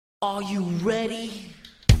Are you ready?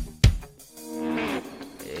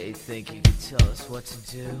 You think you can tell us what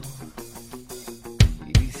to do?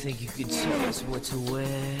 You think you can tell us what to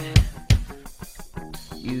wear?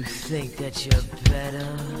 You think that you're better?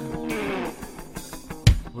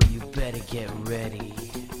 Well, you better get ready.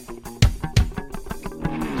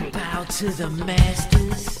 Bow to the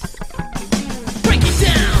masters. Break it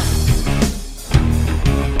down!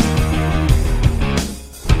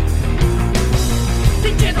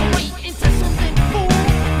 Degenerate into something fool.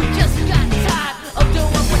 We just got tired of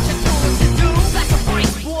doing what you told us to do. That's a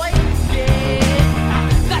break, boy. Yeah,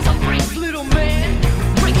 that's a break, little man.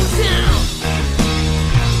 Break it down.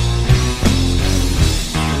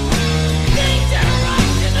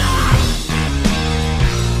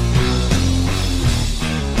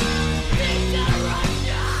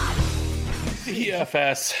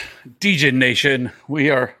 DFS, DJ Nation, we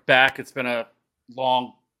are back. It's been a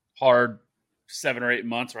long, hard 7 or 8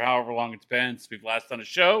 months, or however long it's been since we've last done a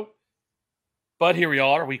show. But here we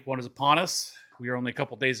are. Week 1 is upon us. We are only a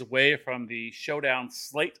couple days away from the showdown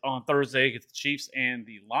slate on Thursday against the Chiefs and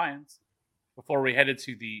the Lions before we headed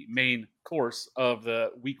to the main course of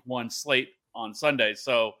the Week 1 slate on Sunday.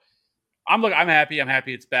 So I'm happy. I'm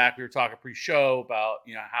happy it's back. We were talking pre-show about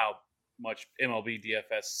how much MLB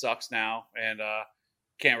DFS sucks now and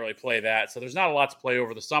can't really play that. So there's not a lot to play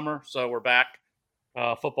over the summer. So we're back.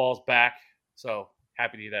 Football's back. So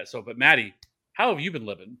happy to do that. But Maddie, how have you been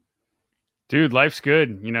living? Dude, life's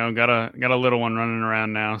good. Got a little one running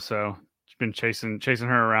around now. So just been chasing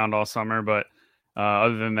her around all summer. But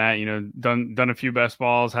other than that, done a few best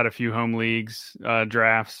balls, had a few home leagues,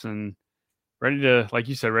 drafts, and ready to, like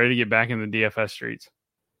you said, ready to get back in the DFS streets.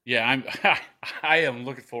 Yeah, I am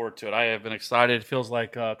looking forward to it. I have been excited. It feels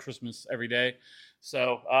like Christmas every day.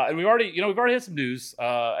 So, and we've already had some news,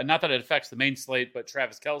 and not that it affects the main slate, but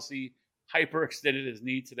Travis Kelce hyperextended his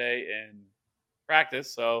knee today in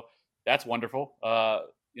practice. So that's wonderful. Not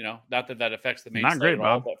that affects the main slate great, at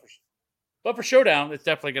all, Bob. but for showdown, it's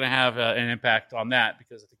definitely going to have an impact on that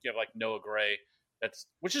because I think you have like Noah Gray.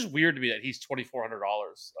 Which is weird to me that he's $2,400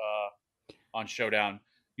 on showdown.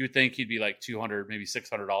 You would think he'd be like $200, maybe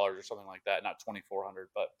 $600 or something like that, not $2,400.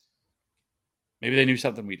 But maybe they knew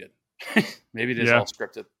something we did. Maybe it is all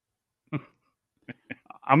scripted.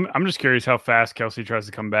 I'm just curious how fast Kelce tries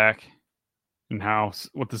to come back and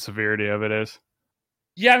what the severity of it is.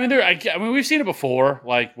 Yeah, I mean, we've seen it before,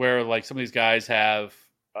 like where like some of these guys have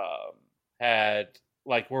had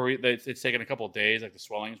like where it's taken a couple of days, like the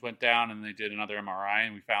swellings went down, and they did another MRI,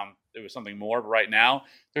 and we found it was something more. But right now,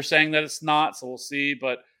 they're saying that it's not, so we'll see.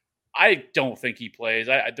 But I don't think he plays.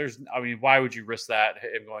 Why would you risk that,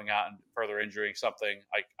 him going out and further injuring something?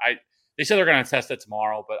 They said they're going to test it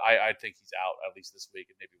tomorrow, but I think he's out at least this week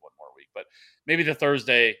and maybe one more week. But maybe the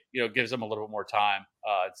Thursday, gives him a little bit more time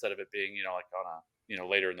instead of it being, like on a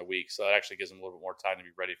later in the week. So it actually gives him a little bit more time to be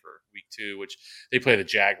ready for week 2, which they play the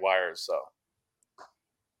Jaguars. So.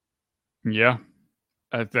 Yeah,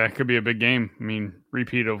 that could be a big game. I mean,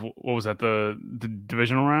 repeat of what was that, the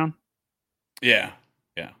divisional round? Yeah.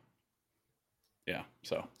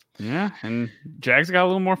 So yeah, and Jags got a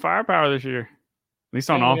little more firepower this year, at least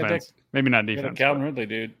on offense. Maybe not defense. Calvin Ridley,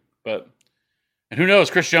 dude. And who knows?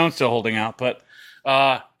 Chris Jones still holding out. But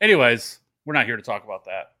anyways, we're not here to talk about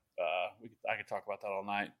that. I could talk about that all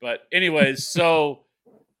night. But anyways, so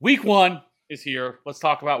week 1 is here. Let's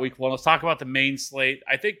talk about week 1. Let's talk about the main slate.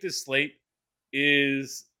 I think this slate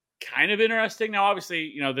is kind of interesting. Now,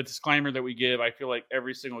 obviously, the disclaimer that we give, I feel like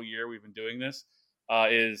every single year we've been doing this,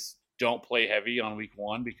 is don't play heavy on week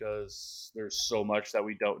 1 because there's so much that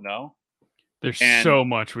we don't know. So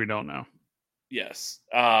much we don't know. Yes.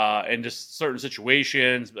 And just certain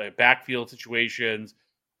situations, like backfield situations,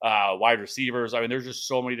 wide receivers. I mean, there's just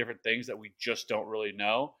so many different things that we just don't really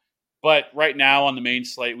know. But right now on the main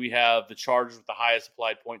slate, we have the Chargers with the highest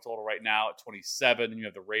applied point total right now at 27. And you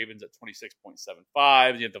have the Ravens at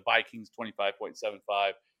 26.75. You have the Vikings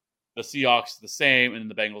 25.75. The Seahawks the same. And then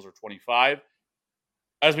the Bengals are 25.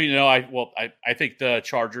 As we know, I think the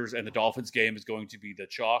Chargers and the Dolphins game is going to be the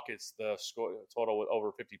chalk. It's the score total with over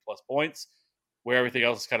 50-plus points, where everything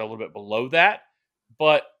else is kind of a little bit below that.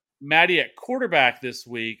 But Maddie, at quarterback this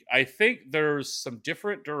week, I think there's some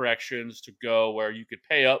different directions to go where you could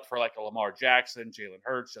pay up for like a Lamar Jackson, Jalen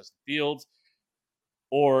Hurts, Justin Fields,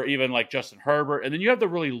 or even like Justin Herbert. And then you have the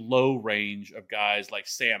really low range of guys like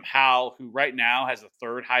Sam Howell, who right now has the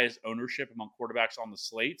 3rd highest ownership among quarterbacks on the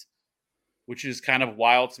slate, which is kind of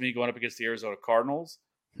wild to me going up against the Arizona Cardinals.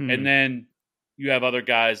 And then you have other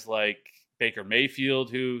guys like Baker Mayfield,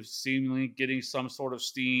 who's seemingly getting some sort of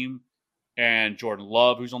steam, and Jordan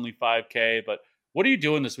Love, who's only $5K. But what are you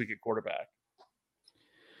doing this week at quarterback?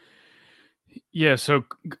 Yeah. So,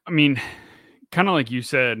 I mean, kind of like you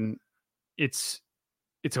said, it's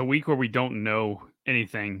a week where we don't know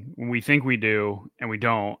anything. We think we do, and we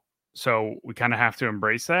don't. So we kind of have to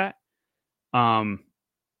embrace that. Um,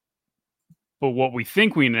 but what we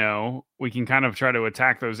think we know, we can kind of try to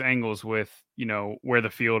attack those angles with, where the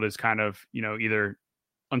field is kind of, either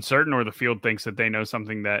uncertain or the field thinks that they know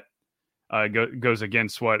something that goes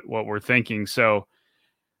against what we're thinking. So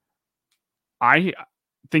I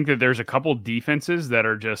think that there's a couple defenses that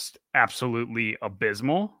are just absolutely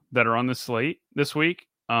abysmal that are on the slate this week.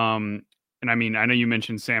 And I mean, I know you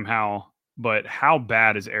mentioned Sam Howell, but how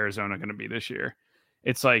bad is Arizona going to be this year?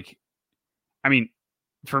 It's like, I mean,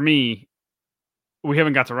 for me, we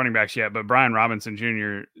haven't got to running backs yet, but Brian Robinson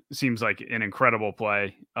Jr. seems like an incredible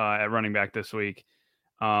play at running back this week.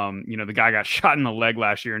 The guy got shot in the leg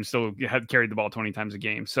last year and still had carried the ball 20 times a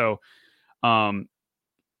game. So,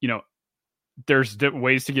 you know, there's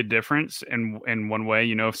ways to get difference. And one way,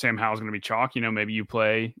 if Sam Howell's going to be chalk, maybe you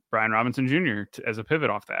play Brian Robinson Jr. As a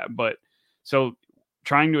pivot off that. But so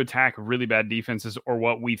trying to attack really bad defenses or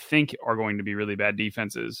what we think are going to be really bad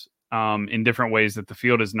defenses in different ways that the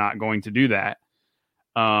field is not going to do that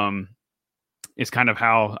is kind of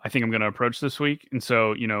how I think I'm going to approach this week. And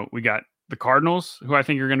so, we got the Cardinals, who I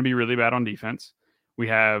think are going to be really bad on defense. We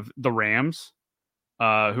have the Rams, who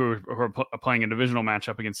are playing a divisional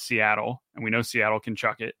matchup against Seattle, and we know Seattle can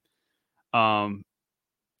chuck it. The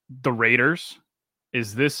Raiders,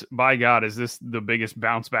 is this the biggest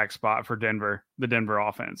bounce back spot for Denver, the Denver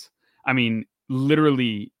offense? I mean,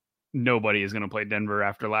 literally nobody is going to play Denver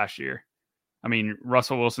after last year. I mean,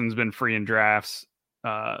 Russell Wilson's been free in drafts,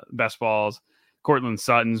 best balls. Cortland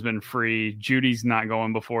Sutton's been free. Judy's not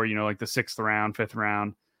going before, like the 6th round, 5th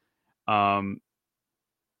round.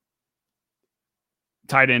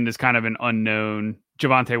 Tight end is kind of an unknown.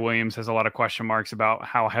 Javonte Williams has a lot of question marks about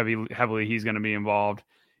how heavily he's going to be involved.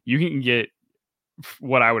 You can get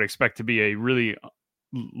what I would expect to be a really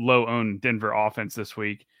low-owned Denver offense this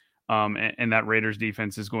week, and that Raiders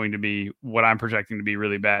defense is going to be what I'm projecting to be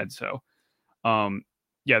really bad. So,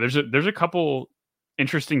 there's a couple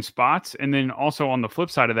interesting spots, and then also on the flip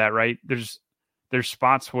side of that, right? There's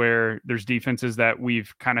spots where there's defenses that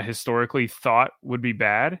we've kind of historically thought would be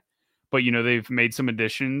bad, but they've made some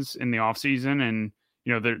additions in the offseason, and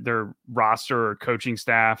their roster or coaching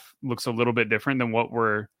staff looks a little bit different than what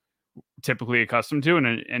we're typically accustomed to,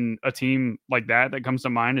 and a team like that comes to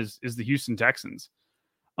mind is the Houston Texans.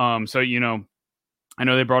 So I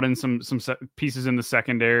know they brought in some pieces in the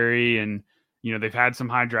secondary, and they've had some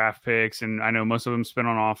high draft picks, and I know most of them spent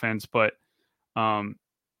on offense, but I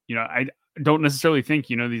don't necessarily think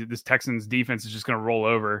this Texans defense is just going to roll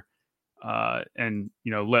over and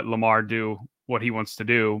let Lamar do what he wants to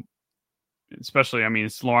do. Especially, I mean,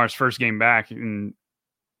 it's Lamar's first game back in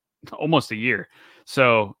almost a year,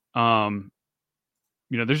 so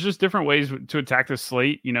there's just different ways to attack this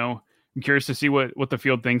slate. I'm curious to see what the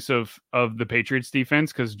field thinks of the Patriots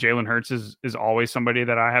defense, because Jalen Hurts is always somebody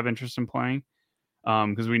that I have interest in playing,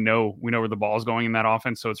 because we know where the ball is going in that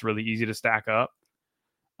offense, so it's really easy to stack up.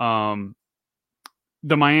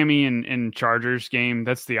 The Miami and Chargers game,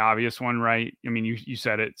 that's the obvious one, right? I mean, you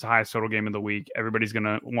said it, it's the highest total game of the week. Everybody's going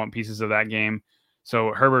to want pieces of that game.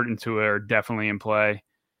 So Herbert and Tua are definitely in play.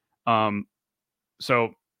 So,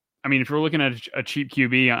 I mean, if we're looking at a cheap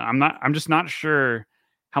QB, I'm just not sure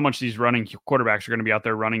how much these running quarterbacks are going to be out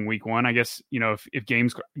there running week one. I guess, if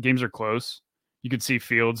games are close, you could see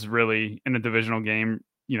Fields really in a divisional game,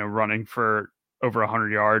 running for over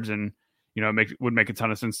 100 yards, and, it would make a ton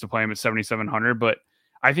of sense to play him at 7,700. But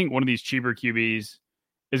I think one of these cheaper QBs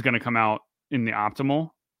is going to come out in the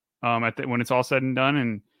optimal when it's all said and done.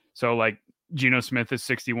 And so, like, Geno Smith is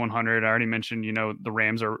 6,100. I already mentioned, the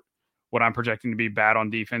Rams are what I'm projecting to be bad on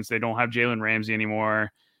defense. They don't have Jalen Ramsey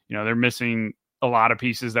anymore. They're missing a lot of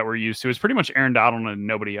pieces that we're used to. It's pretty much Aaron Donald and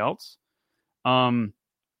nobody else. And,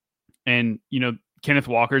 Kenneth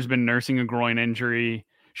Walker's been nursing a groin injury.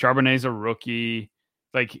 Charbonnet's a rookie.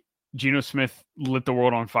 Like, Geno Smith lit the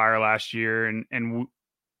world on fire last year, and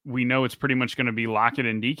we know it's pretty much going to be Lockett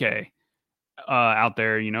and DK out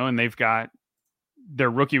there, and they've got their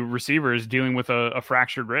rookie receivers dealing with a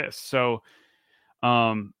fractured wrist. So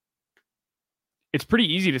it's pretty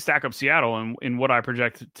easy to stack up Seattle in what I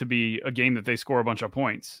project to be a game that they score a bunch of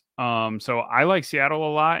points. So I like Seattle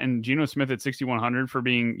a lot, and Geno Smith at 6,100 for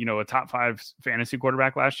being, a top 5 fantasy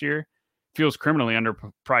quarterback last year feels criminally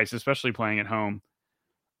underpriced, especially playing at home.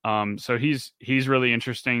 So he's really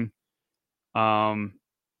interesting. That's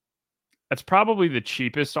probably the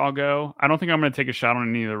cheapest I'll go. I don't think I'm going to take a shot on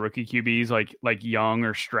any of the rookie QBs like Young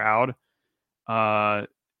or Stroud.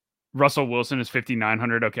 Russell Wilson is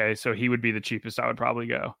 5,900. Okay, so he would be the cheapest I would probably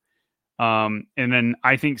go. And then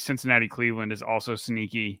I think Cincinnati Cleveland is also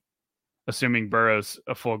sneaky, assuming Burrow's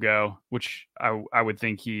a full go, which I would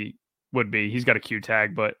think he would be. He's got a Q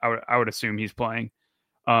tag, but I would assume he's playing.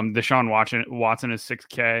 Deshaun Watson is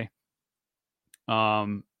 6K.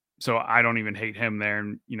 So I don't even hate him there.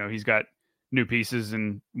 And, he's got new pieces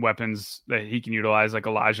and weapons that he can utilize, like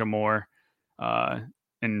Elijah Moore.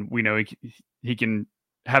 And we know he can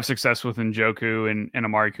have success with Njoku and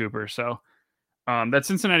Amari Cooper. So that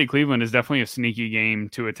Cincinnati Cleveland is definitely a sneaky game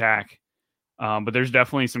to attack. But there's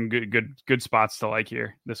definitely some good spots to like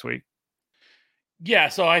here this week. Yeah,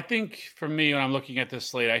 so I think for me, when I'm looking at this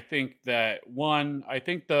slate, I think that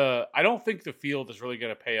I don't think the field is really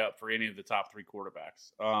going to pay up for any of the top three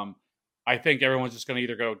quarterbacks. I think everyone's just going to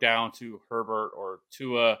either go down to Herbert or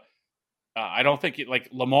Tua. I don't think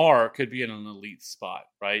Lamar could be in an elite spot,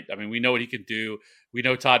 right? I mean, we know what he can do. We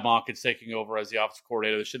know Todd Monken's taking over as the offensive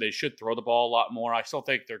coordinator. They should throw the ball a lot more. I still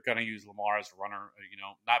think they're going to use Lamar as a runner,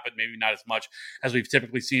 but maybe not as much as we've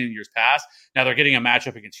typically seen in years past. Now they're getting a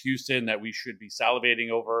matchup against Houston that we should be salivating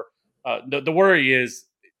over. The worry is,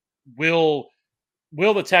 will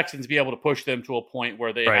the Texans be able to push them to a point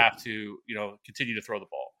where they have to, continue to throw the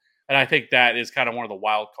ball? And I think that is kind of one of the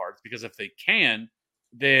wild cards, because if they can,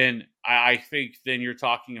 then I think you're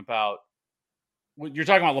talking about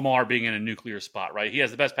Lamar being in a nuclear spot, right? He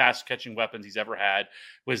has the best pass catching weapons he's ever had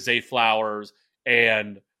with Zay Flowers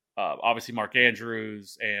and obviously Mark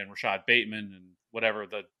Andrews and Rashad Bateman and whatever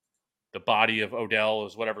the body of Odell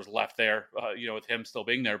is, whatever's left there, with him still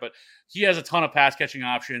being there. But he has a ton of pass catching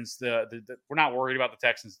options. We're not worried about the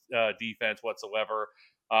Texans defense whatsoever.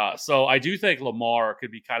 So I do think Lamar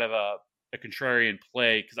could be kind of a contrarian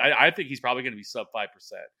play, because I think he's probably going to be sub 5%.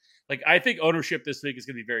 Like, I think ownership this week is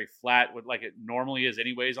going to be very flat, with like it normally is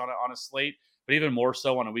anyways on a slate, but even more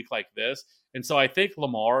so on a week like this. And so I think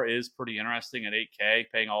Lamar is pretty interesting at 8K,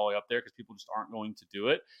 paying all the way up there, because people just aren't going to do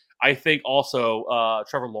it. I think also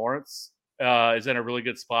Trevor Lawrence is in a really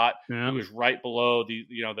good spot. Yeah. He was right below the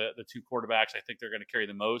two quarterbacks I think they're going to carry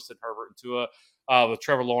the most, and Herbert and Tua. With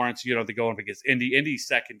Trevor Lawrence, they're going up against Indy. Indy's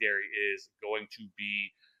secondary is going to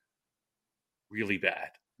be really bad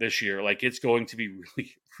this year. Like, it's going to be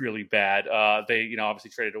really, really bad. They, obviously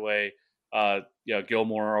traded away,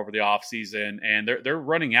 Gilmore over the offseason, and they're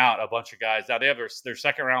running out a bunch of guys. Now they have their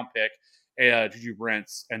second round pick, Juju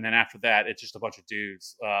Brents, and then after that, it's just a bunch of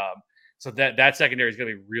dudes. So that secondary is going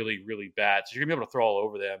to be really, really bad. So you're gonna be able to throw all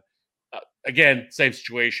over them. Again, same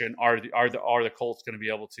situation. Are the Colts going to be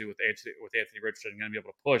able to, with Anthony Richardson, going to be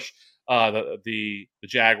able to push the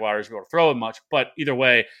Jaguars, be able to throw him much? But either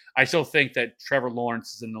way, I still think that Trevor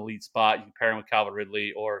Lawrence is in an elite spot. You can pair him with Calvin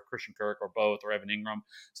Ridley or Christian Kirk or both, or Evan Ingram.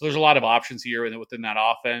 So there's a lot of options here within that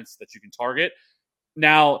offense that you can target.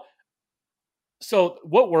 Now, so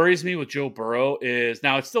what worries me with Joe Burrow is,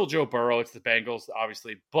 now it's still Joe Burrow. It's the Bengals,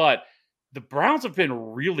 obviously, but the Browns have been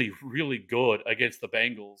really, really good against the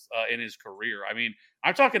Bengals in his career. I mean,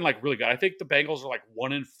 I'm talking like really good. I think the Bengals are like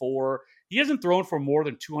 1-4. He hasn't thrown for more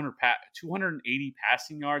than 280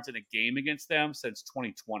 passing yards in a game against them since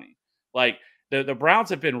 2020. Like, the Browns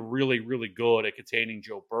have been really, really good at containing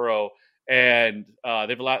Joe Burrow. And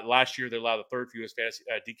last year they allowed the third fewest fantasy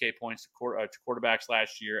DK points to quarterbacks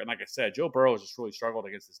last year. And like I said, Joe Burrow has just really struggled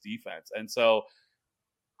against this defense. And so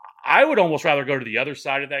I would almost rather go to the other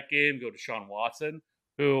side of that game, go to Deshaun Watson,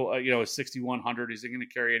 who, is 6,100. He's not going to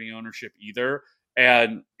carry any ownership either.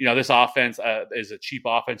 And, this offense is a cheap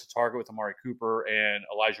offense to target with Amari Cooper and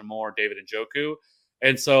Elijah Moore, David Njoku.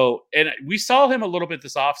 And so, and we saw him a little bit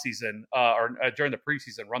this offseason or during the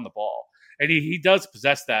preseason run the ball. And he does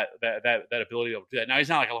possess that ability to do that. Now, he's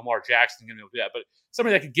not like a Lamar Jackson going to be able to do that, but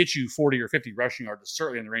somebody that could get you 40 or 50 rushing yards is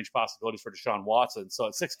certainly in the range of possibilities for Deshaun Watson. So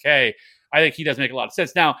at 6K, I think he does make a lot of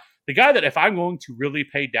sense. Now, the guy that if I'm going to really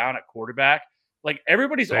pay down at quarterback, like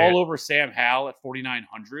everybody's all over Sam Howell at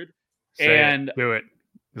 4,900. Do it.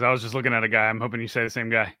 Because I was just looking at a guy. I'm hoping you say the same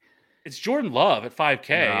guy. It's Jordan Love at 5K.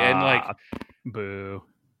 And boo.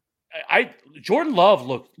 Jordan Love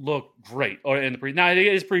looked great in the preseason. Now, it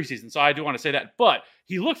is preseason, so I do want to say that, but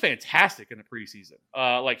he looked fantastic in the preseason.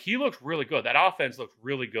 He looked really good. That offense looked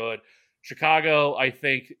really good. Chicago, I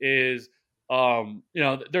think, is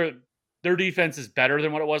their defense is better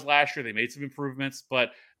than what it was last year. They made some improvements,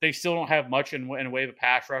 but they still don't have much in a way of a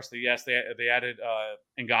pass rush. They added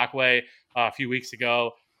Ngakoue a few weeks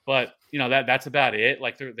ago, but that's about it.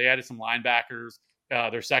 Like, they added some linebackers.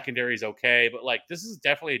 Their secondary is okay, but this is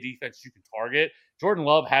definitely a defense you can target. Jordan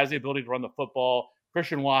Love has the ability to run the football.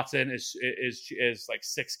 Christian Watson is like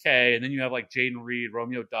 6K, and then you have like Jaden Reed,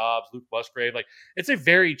 Romeo Doubs, Luke Musgrave. Like, it's a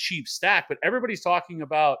very cheap stack, but everybody's talking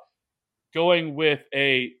about going with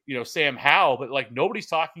a Sam Howell, but like nobody's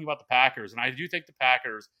talking about the Packers, and I do think the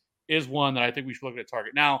Packers is one that I think we should look at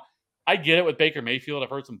target. Now, I get it with Baker Mayfield. I've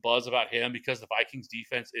heard some buzz about him because the Vikings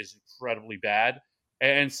defense is incredibly bad.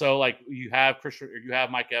 And so like you have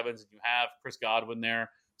Mike Evans and you have Chris Godwin there.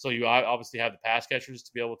 So you obviously have the pass catchers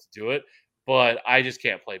to be able to do it, but I just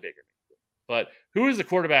can't play Baker Mayfield. But who is the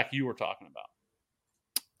quarterback you were talking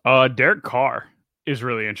about? Derek Carr is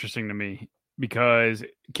really interesting to me because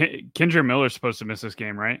Kendra Miller's supposed to miss this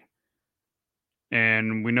game, right?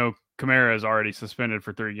 And we know Kamara is already suspended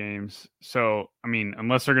for 3 games. So, I mean,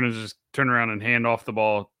 unless they're going to just turn around and hand off the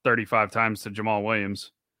ball 35 times to Jamal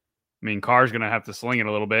Williams, I mean, Carr's going to have to sling it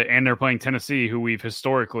a little bit. And they're playing Tennessee, who we've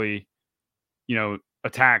historically,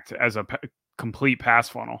 attacked as a complete pass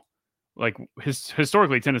funnel. Like,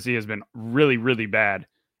 historically, Tennessee has been really, really bad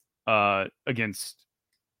against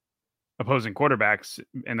opposing quarterbacks.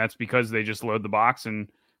 And that's because they just load the box and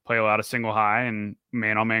play a lot of single high and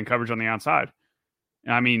man-on-man coverage on the outside.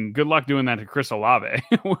 I mean, good luck doing that to Chris Olave.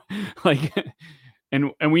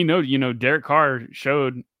 and we know, Derek Carr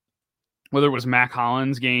showed, whether it was Mac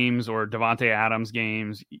Hollins games or Devontae Adams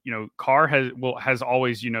games, Carr has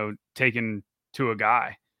always, taken to a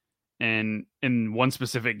guy and in one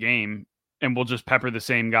specific game and will just pepper the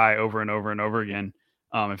same guy over and over and over again.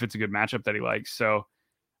 If it's a good matchup that he likes. So,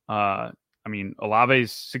 I mean,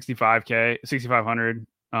 Olave's 6,500,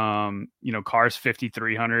 Carr's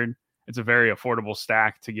 5,300. It's a very affordable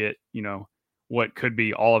stack to get, what could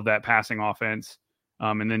be all of that passing offense.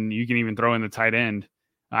 And then you can even throw in the tight end.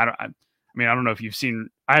 I don't know if you've seen,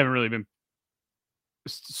 I haven't really been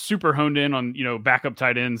super honed in on, backup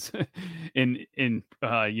tight ends in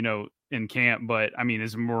camp, but I mean,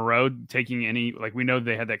 is Moreau taking any, like, we know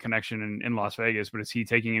they had that connection in Las Vegas, but is he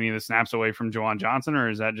taking any of the snaps away from Juwan Johnson, or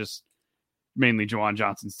is that just mainly Juwan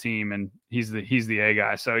Johnson's team and he's the A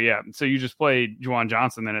guy? So yeah, so you just play Juwan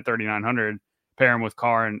Johnson then at 3,900, pair him with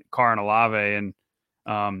Carr and Olave, and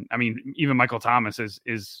I mean, even Michael Thomas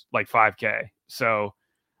is like 5K. So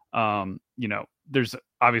there's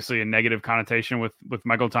obviously a negative connotation with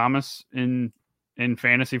Michael Thomas in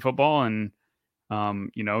fantasy football, and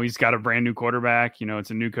he's got a brand new quarterback.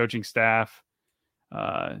 It's a new coaching staff.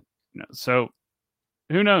 So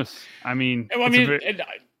who knows? I mean, don't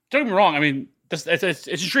get me wrong. I mean, it's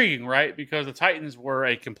intriguing, right? Because the Titans were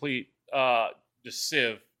a complete just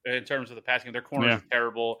sieve in terms of the passing. Their corners are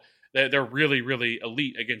terrible. They're really, really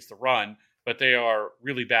elite against the run, but they are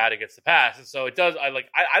really bad against the pass. And so it does. I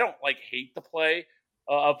don't hate the play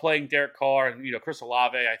of playing Derek Carr, and Chris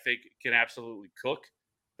Olave. I think can absolutely cook,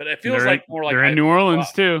 but it feels more like they're in New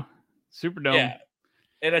Orleans too, Superdome. Yeah,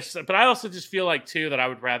 and but I also just feel like too that I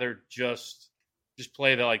would rather just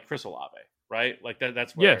play the Chris Olave. Right? Like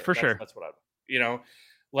that's where, for sure. That's what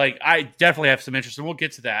I definitely have some interest, and we'll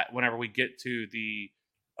get to that whenever we get to the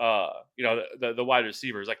the wide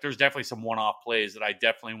receivers. Like there's definitely some one-off plays that I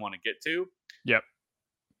definitely want to get to. Yep.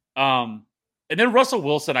 And then Russell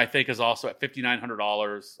Wilson, I think, is also at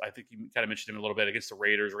 $5,900. I think you kind of mentioned him a little bit against the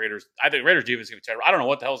Raiders. I think Raiders defense is going to be terrible. I don't know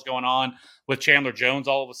what the hell's going on with Chandler Jones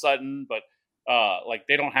all of a sudden, but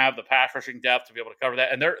they don't have the pass rushing depth to be able to cover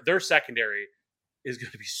that, and their secondary is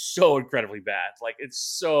going to be so incredibly bad. Like it's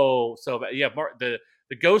so bad. Yeah,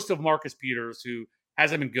 the ghost of Marcus Peters, who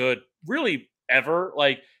hasn't been good really ever.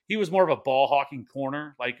 Like he was more of a ball hawking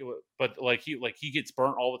corner. But he gets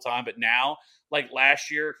burnt all the time. But now, like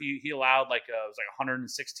last year, he allowed it was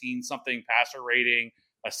 116 something passer rating,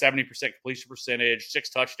 a 70% completion percentage, 6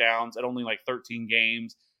 touchdowns at only 13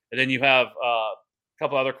 games. And then you have a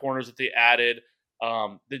couple other corners that they added.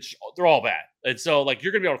 They're all bad, and so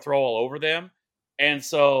you're going to be able to throw all over them. And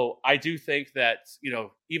so I do think that,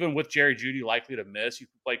 even with Jerry Jeudy likely to miss, you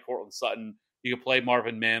can play Cortland Sutton. You can play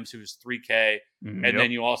Marvin Mims, who's 3K. And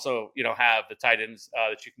then you also, have the tight ends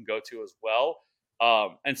that you can go to as well.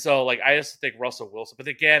 And so, I just think Russell Wilson. But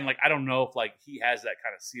again, I don't know if, he has that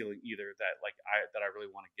kind of ceiling either that I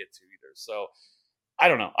really want to get to either. So I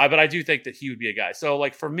don't know. But I do think that he would be a guy. So,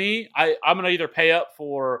 for me, I'm going to either pay up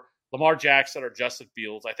for Lamar Jackson or Justin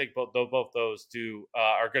Fields. I think both those two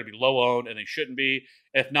are going to be low owned, and they shouldn't be.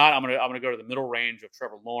 If not, I'm gonna go to the middle range of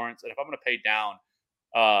Trevor Lawrence, and if I'm going to pay down,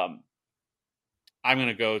 I'm going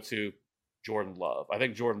to go to Jordan Love. I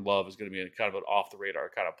think Jordan Love is going to be a kind of an off the radar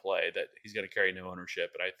kind of play that he's going to carry no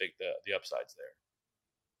ownership, and I think the upside's there.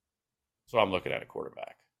 So I'm looking at a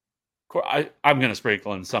quarterback. I'm going to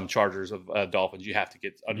sprinkle in some Chargers of Dolphins. You have to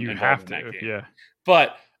get involved in that game. Yeah,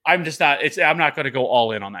 but I'm just not. I'm not going to go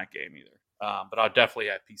all in on that game either. But I'll definitely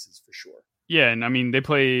have pieces for sure. Yeah, and I mean they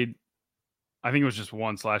played. I think it was just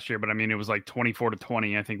once last year, but I mean it was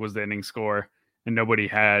 24-20. I think was the inning score, and nobody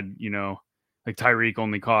had like Tyreek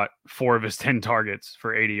only caught 4 of his 10 targets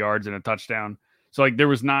for 80 yards and a touchdown. So like there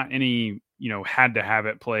was not any, had to have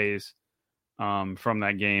it plays from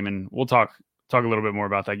that game. And we'll talk a little bit more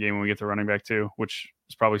about that game when we get to running back too, which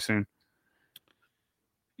is probably soon.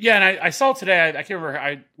 Yeah, and I saw today, I can't remember,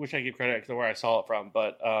 I wish I gave credit to where I saw it from,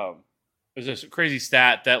 but it was this crazy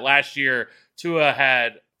stat that last year, Tua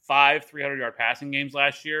had 5 300-yard passing games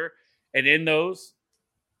last year, and in those,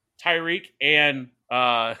 Tyreek and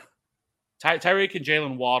Jalen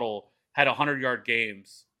Waddle had 100-yard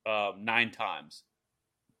games 9 times.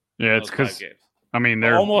 Yeah, it's because I mean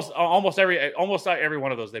they're almost every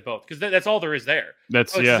one of those they both, because that's all there is there.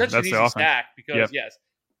 That's so that's an the easy offense. Stack because yes,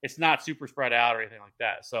 it's not super spread out or anything like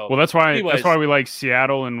that. So that's why we like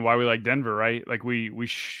Seattle and why we like Denver, right? Like we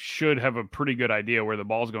should have a pretty good idea where the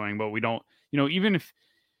ball's going, but we don't. Even if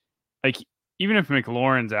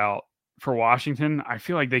McLaurin's out for Washington, I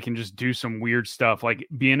feel like they can just do some weird stuff, like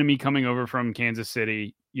Bieniemy coming over from Kansas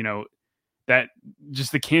City. That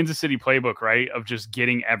just the Kansas City playbook, right? Of just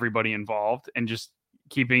getting everybody involved and just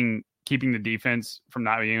keeping the defense from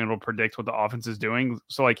not being able to predict what the offense is doing.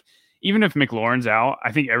 So like, even if McLaurin's out,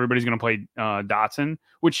 I think everybody's going to play Dotson,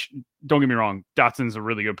 which don't get me wrong, Dotson's a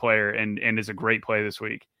really good player and is a great play this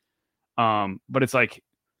week. But it's like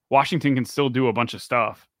Washington can still do a bunch of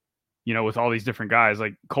stuff, with all these different guys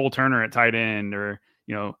like Cole Turner at tight end, or,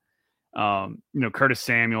 Curtis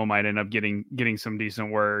Samuel might end up getting some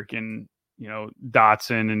decent work, and,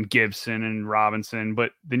 Dotson and Gibson and Robinson. But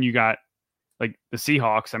then you got like the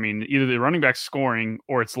Seahawks. I mean, either the running back scoring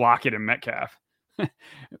or it's Lockett and Metcalf.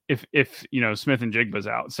 if Smith and Jigba's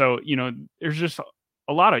out. So, there's just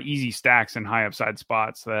a lot of easy stacks and high upside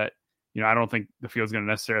spots that, I don't think the field's going to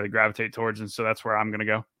necessarily gravitate towards. And so that's where I'm going to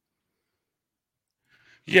go.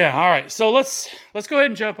 Yeah. All right. So let's go ahead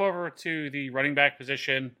and jump over to the running back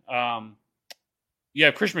position.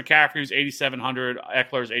 Christian McCaffrey's 8,700,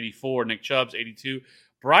 Eckler's 84, Nick Chubb's 82,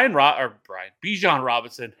 Bijan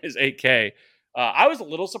Robinson is 8K. I was a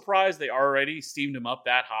little surprised they already steamed him up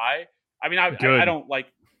that high. I mean, I don't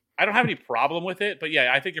have any problem with it, but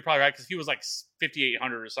yeah, I think you're probably right, because he was like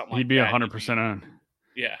 5,800 or something. He'd be 100% on.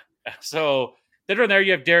 Yeah. So then from there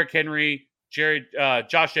you have Derrick Henry,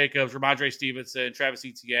 Josh Jacobs, Ramondre Stevenson, Travis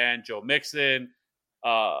Etienne, Joe Mixon,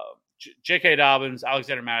 J.K. Dobbins,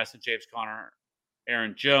 Alexander Madison, James Conner,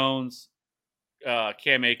 Aaron Jones,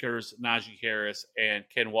 Cam Akers, Najee Harris, and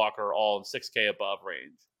Ken Walker, all in 6K above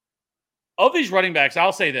range. Of these running backs,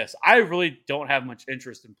 I'll say this. I really don't have much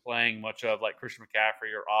interest in playing much of like Christian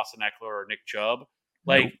McCaffrey or Austin Eckler or Nick Chubb.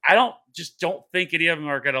 Like, nope. I don't think any of them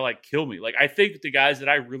are going to like kill me. Like, I think the guys that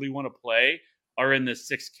I really want to play are in the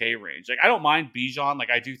 6K range. Like, I don't mind Bijan. Like,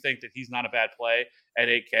 I do think that he's not a bad play at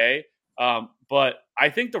 8K. But I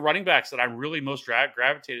think the running backs that I'm really most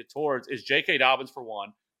gravitated towards is J.K. Dobbins for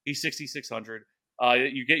one. He's 6,600.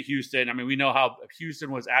 You get Houston. I mean, we know how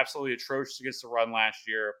Houston was absolutely atrocious against the run last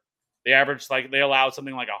year. They averaged they allowed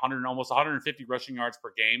something like 100, almost 150 rushing yards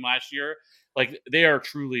per game last year. Like, they are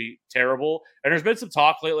truly terrible. And there's been some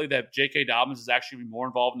talk lately that J.K. Dobbins is actually more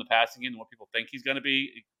involved in the passing game than what people think he's going to be,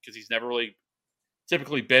 because he's never really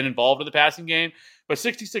typically been involved in the passing game. But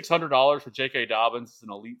 $6,600 for J.K. Dobbins is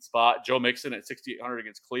an elite spot. Joe Mixon at 6,800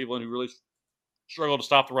 against Cleveland, who really struggled to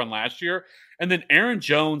stop the run last year. And then Aaron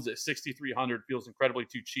Jones at 6,300 feels incredibly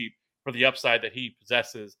too cheap for the upside that he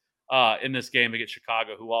possesses in this game against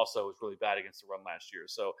Chicago, who also was really bad against the run last year.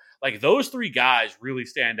 So, like, those three guys really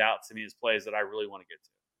stand out to me as plays that I really want to get to.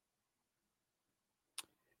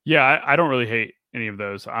 Yeah, I don't really hate any of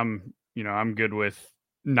those. I'm good with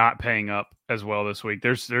not paying up as well this week.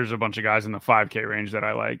 There's a bunch of guys in the 5K range that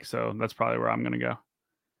I like, so that's probably where I'm going to go.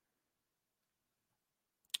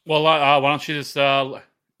 Well, why don't you just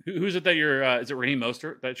who's it that you're? Is it Raheem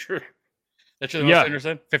Mostert that you're the most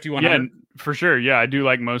interested? 5,100. Yeah, for sure. Yeah, I do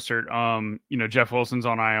like Mostert. Jeff Wilson's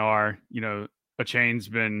on IR. Achane's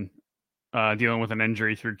been dealing with an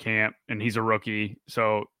injury through camp, and he's a rookie.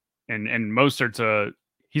 So, and Mostert's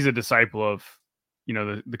he's a disciple of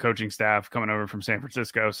the coaching staff coming over from San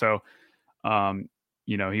Francisco. So,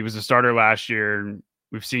 he was a starter last year.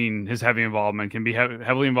 We've seen his heavy involvement, can be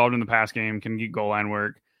heavily involved in the pass game, can get goal line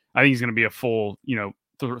work. I think he's going to be a full,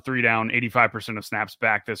 3 down, 85% of snaps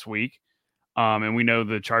back this week. And we know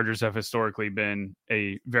the Chargers have historically been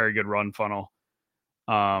a very good run funnel.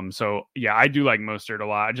 So yeah, I do like Mostert a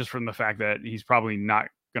lot, just from the fact that he's probably not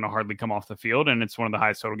going to hardly come off the field, and it's one of the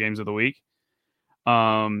highest total games of the week.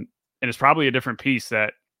 And it's probably a different piece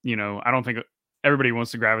that, I don't think everybody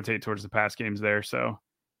wants to gravitate towards the pass games there. So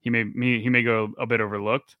he may go a bit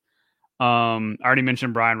overlooked. I already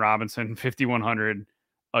mentioned Brian Robinson, 5,100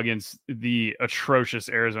 against the atrocious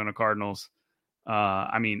Arizona Cardinals.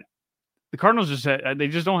 I mean, the Cardinals they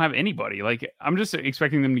just don't have anybody. Like, I'm just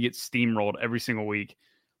expecting them to get steamrolled every single week.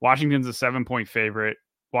 Washington's a 7-point favorite.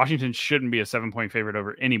 Washington shouldn't be a 7-point favorite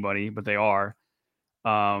over anybody, but they are.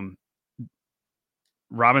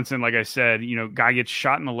 Robinson, like I said, guy gets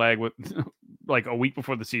shot in the leg with like a week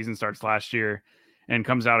before the season starts last year, and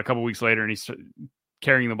comes out a couple weeks later and he's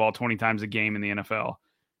carrying the ball 20 times a game in the NFL.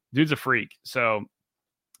 Dude's a freak. So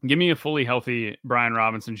give me a fully healthy Brian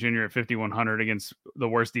Robinson Jr. at 5,100 against the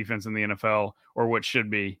worst defense in the NFL, or what should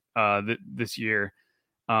be this year.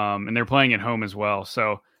 And they're playing at home as well.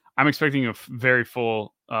 So I'm expecting a very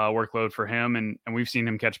full workload for him. And we've seen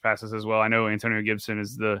him catch passes as well. I know Antonio Gibson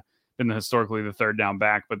is been historically the third down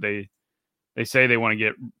back, but they say they want to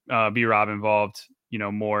get B-Rob involved,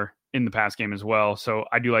 more in the pass game as well. So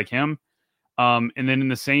I do like him. And then in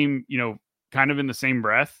the same, kind of in the same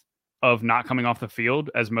breath of not coming off the field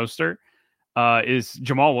as Mostert, is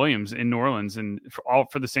Jamal Williams in New Orleans. And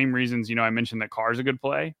for the same reasons, I mentioned that Carr's a good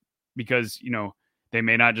play because, they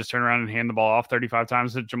may not just turn around and hand the ball off 35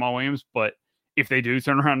 times to Jamal Williams, but if they do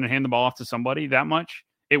turn around and hand the ball off to somebody that much,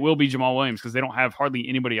 it will be Jamal Williams because they don't have hardly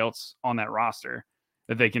anybody else on that roster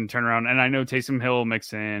that they can turn around. And I know Taysom Hill will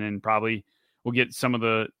mix in and probably will get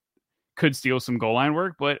could steal some goal line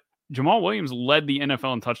work, but Jamal Williams led the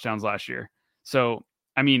NFL in touchdowns last year. So,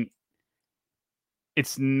 I mean,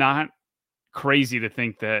 it's not crazy to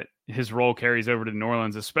think that his role carries over to New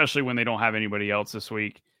Orleans, especially when they don't have anybody else this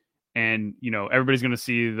week. And, everybody's going to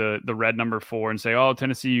see the red number 4 and say, oh,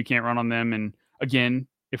 Tennessee, you can't run on them. And again,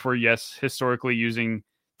 if we're, historically using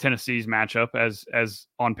Tennessee's matchup as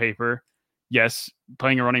on paper, yes,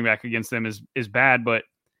 playing a running back against them is bad, but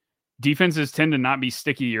defenses tend to not be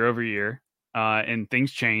sticky year over year, and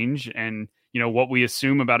things change. And, what we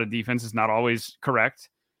assume about a defense is not always correct.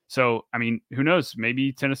 So, I mean, who knows?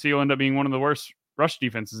 Maybe Tennessee will end up being one of the worst rush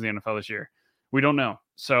defenses in the NFL this year. We don't know.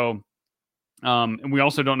 So, and we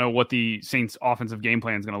also don't know what the Saints offensive game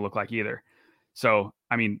plan is going to look like either. So,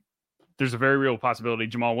 I mean, there's a very real possibility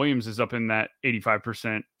Jamal Williams is up in that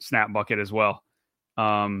 85% snap bucket as well.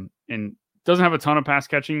 And doesn't have a ton of pass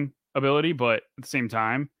catching ability, but at the same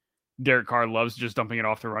time, Derek Carr loves just dumping it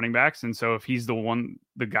off the running backs. And so if he's the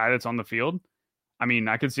guy that's on the field, I mean,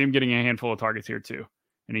 I could see him getting a handful of targets here too.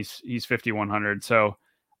 And he's 5,100. So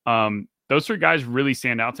those 3 guys really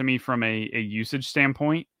stand out to me from a usage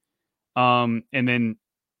standpoint. And then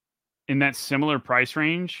in that similar price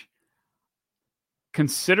range,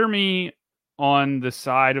 consider me on the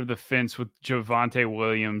side of the fence with Javonte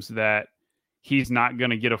Williams that he's not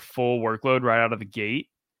going to get a full workload right out of the gate.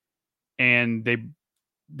 And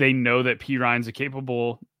they know that P. Ryan's a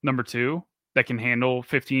capable number 2 that can handle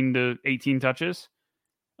 15 to 18 touches.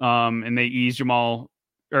 And they ease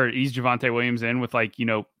Javonte Williams in with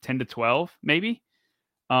 10 to 12, maybe.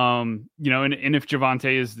 And if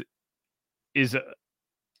Javonte is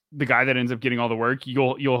the guy that ends up getting all the work,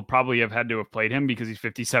 you'll probably have had to have played him because he's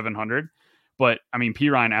 5,700. But I mean, P.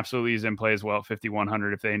 Ryan absolutely is in play as well at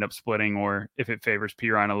 5,100 if they end up splitting, or if it favors P.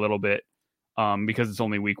 Ryan a little bit, because it's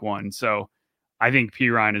only week 1. So I think P.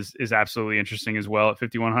 Ryan is absolutely interesting as well at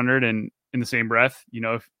 5,100. And in the same breath,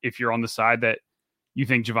 if you're on the side that you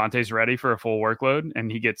think Javonte's ready for a full workload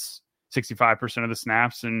and he gets 65% of the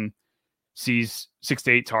snaps and sees 6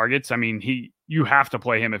 to 8 targets, I mean, you have to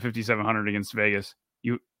play him at 5,700 against Vegas.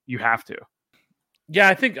 You have to. Yeah,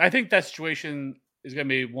 I think that situation is going to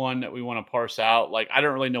be one that we want to parse out. Like, I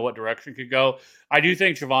don't really know what direction it could go. I do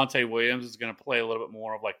think Javonte Williams is going to play a little bit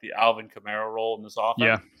more of the Alvin Kamara role in this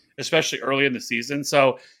offense, especially early in the season.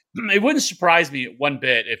 So it wouldn't surprise me one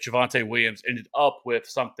bit if Javonte Williams ended up with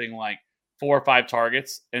something like 4 or 5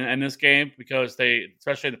 targets in this game, because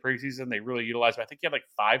especially in the preseason, they really utilized him. I think he had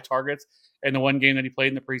 5 targets in the one game that he played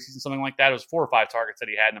in the preseason, something like that. It was 4 or 5 targets that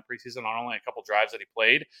he had in the preseason on only a couple drives that he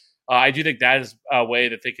played. I do think that is a way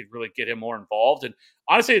that they could really get him more involved. And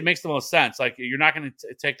honestly, it makes the most sense. You're not going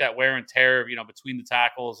to take that wear and tear, between the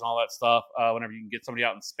tackles and all that stuff whenever you can get somebody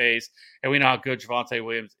out in space. And we know how good Javonte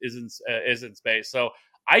Williams is in space. So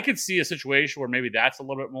I could see a situation where maybe that's a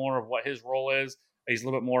little bit more of what his role is. He's a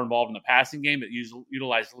little bit more involved in the passing game, but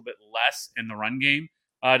utilized a little bit less in the run game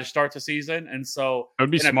to start the season. And so it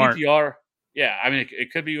would be in smart. A PPR, yeah, I mean,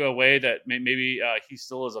 it could be a way that maybe he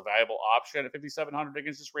still is a valuable option at 5,700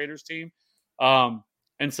 against this Raiders team. And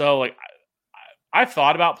so I've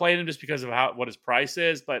thought about playing him just because of what his price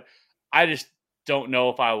is, but I just don't know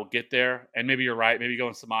if I will get there. And maybe you're right. Maybe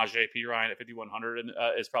going Samaje Perine at 5,100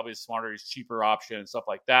 is probably a smarter, cheaper option and stuff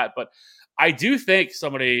like that. But I do think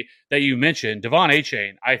somebody that you mentioned, Devon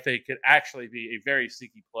Achane, I think could actually be a very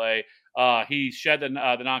sneaky play. He shed the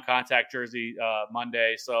non-contact jersey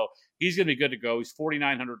Monday, so he's going to be good to go. He's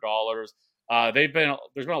 $4,900. there's been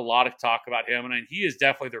a lot of talk about him, and he is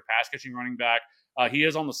definitely their pass catching running back. He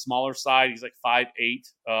is on the smaller side. He's like 5'8",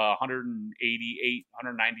 188,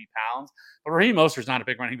 190 pounds. But Raheem Mostert's not a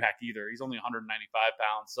big running back either. He's only 195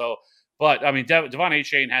 pounds. So, but I mean, Devon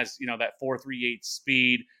Achane has, that 4.38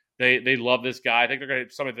 speed. They love this guy. I think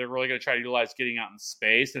they're really going to try to utilize getting out in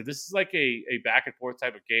space. And if this is like a back and forth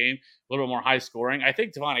type of game, a little bit more high scoring, I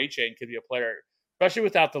think Devon Achane could be a player, especially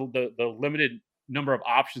without the limited number of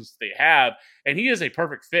options they have. And he is a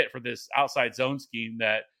perfect fit for this outside zone scheme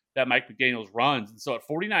that Mike McDaniels runs. And so at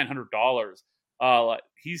 $4,900,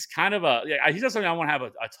 he's kind of he's not something I want to have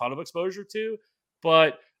a ton of exposure to,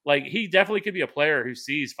 but like he definitely could be a player who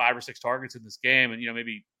sees 5 or 6 targets in this game and,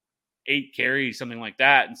 maybe 8 carries, something like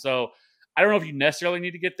that. And so I don't know if you necessarily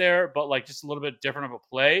need to get there, but like just a little bit different of a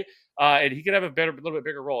play. And he could have a little bit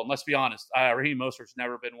bigger role. And let's be honest, Raheem Mostert's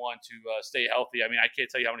never been one to stay healthy. I mean, I can't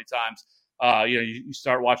tell you how many times, you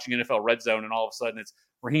start watching NFL Red Zone and all of a sudden it's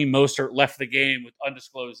Raheem Mostert left the game with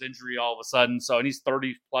undisclosed injury all of a sudden. So, and he's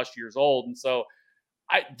 30 plus years old. And so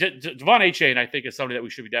Devon Achane, I think, is somebody that we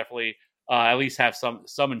should be definitely at least have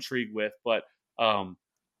some intrigue with, but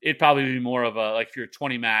it'd probably be more of a, like if you're a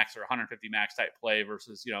 20 max or 150 max type play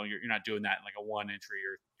versus, you're not doing that in like a 1 entry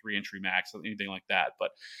or 3 entry max or anything like that. But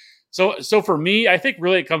so for me, I think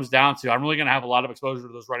really it comes down to, I'm really going to have a lot of exposure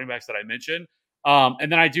to those running backs that I mentioned.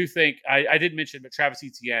 And then I do think I did mention, but Travis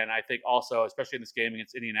Etienne, I think also, especially in this game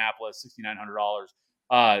against Indianapolis,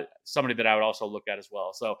 $6,900, somebody that I would also look at as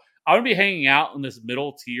well. So I would be hanging out in this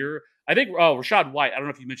middle tier. I think Rachaad White, I don't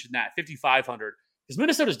know if you mentioned that, 5,500, because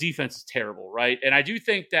Minnesota's defense is terrible, right? And I do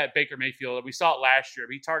think that Baker Mayfield, we saw it last year,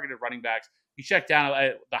 he targeted running backs. He checked down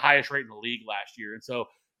at the highest rate in the league last year. And so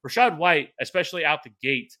Rachaad White, especially out the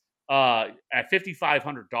gate, at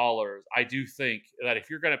 $5,500, I do think that if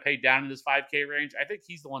you're going to pay down in this 5K range, I think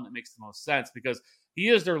he's the one that makes the most sense because he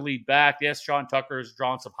is their lead back. Yes, Sean Tucker's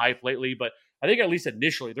drawn some hype lately, but I think at least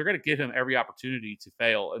initially they're going to give him every opportunity to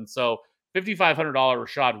fail. And so $5,500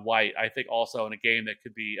 Rachaad White, I think also in a game that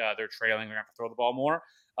could be they're trailing, they're going to have to throw the ball more.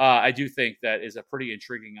 I do think that is a pretty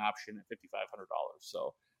intriguing option at $5,500.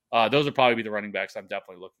 So those would probably be the running backs I'm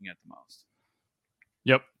definitely looking at the most.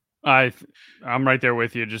 Yep. I'm right there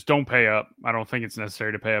with you. Just don't pay up. I don't think it's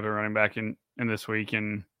necessary to pay up at running back in this week.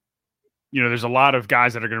 And, there's a lot of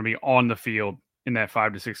guys that are going to be on the field in that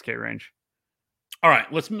 5 to 6K range. All right,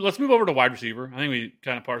 let's move over to wide receiver. I think we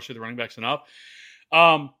kind of parsed through the running backs enough.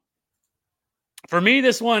 For me,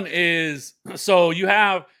 this one is, so you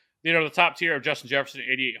have, the top tier of Justin Jefferson at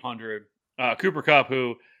 8,800, Cooper Kupp,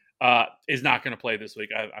 who is not going to play this week.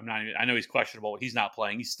 I know he's questionable. He's not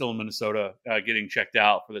playing. He's still in Minnesota getting checked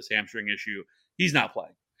out for this hamstring issue. He's not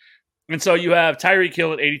playing. And so you have Tyreek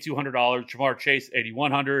Hill at $8,200, Jamar Chase at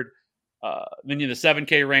 $8,100. Then in the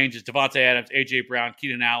 7K range is Devontae Adams, A.J. Brown,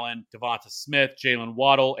 Keenan Allen, Devonta Smith, Jalen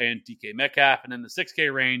Waddle, and DK Metcalf. And then the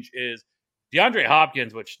 6K range is DeAndre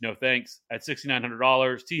Hopkins, which no thanks, at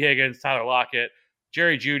 $6,900. T. Higgins, Tyler Lockett,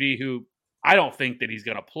 Jerry Jeudy, who I don't think that he's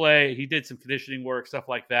going to play. He did some conditioning work, stuff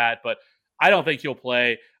like that, but I don't think he'll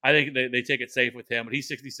play. I think they take it safe with him, but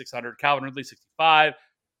he's $6,600. Calvin Ridley, $6,500.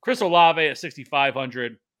 Chris Olave at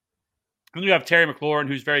 $6,500. And you have Terry McLaurin,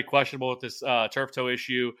 who's very questionable with this turf toe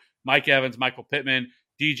issue. Mike Evans, Michael Pittman,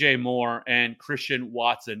 DJ Moore, and Christian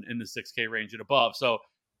Watson in the 6K range and above. So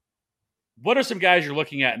what are some guys you're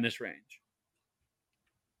looking at in this range?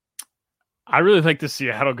 I really like the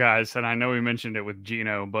Seattle guys, and I know we mentioned it with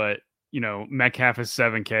Geno, but Metcalf is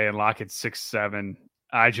 7K and Lockett's 6-7.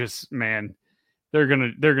 They're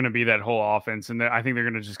gonna be that whole offense, and I think they're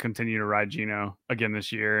gonna just continue to ride Geno again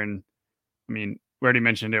this year. And I mean, we already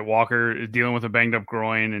mentioned it. Walker is dealing with a banged up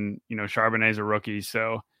groin, and Charbonnet's a rookie,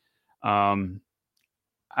 so I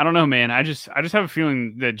don't know, man. I just have a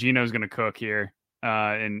feeling that Geno's gonna cook here,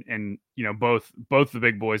 and both the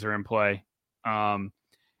big boys are in play.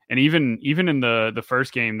 And even in the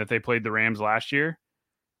first game that they played the Rams last year,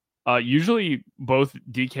 usually both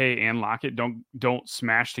DK and Lockett don't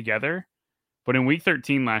smash together. But in week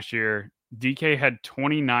 13 last year, DK had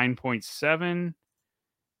 29.7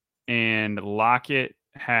 and Lockett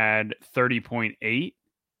had 30.8.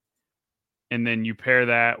 And then you pair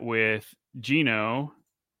that with Geno,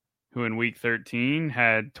 who in week 13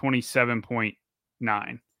 had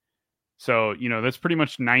 27.9. So, that's pretty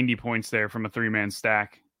much 90 points there from a 3-man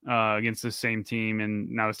stack against the same team. And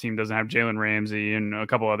now this team doesn't have Jalen Ramsey and a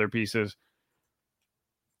couple other pieces.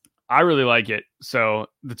 I really like it. So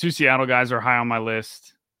the 2 Seattle guys are high on my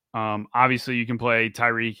list. Obviously, you can play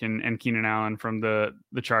Tyreek and Keenan Allen from the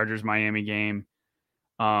Chargers Miami game.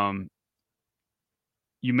 You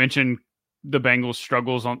mentioned the Bengals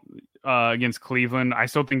struggles on against Cleveland. I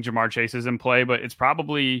still think Jamar Chase is in play, but it's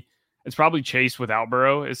probably It's probably Chase without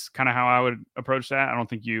Burrow is kind of how I would approach that. I don't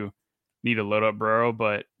think you need to load up Burrow,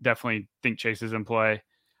 but definitely think Chase is in play.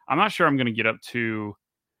 I'm not sure I'm going to get up to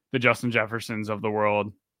the Justin Jeffersons of the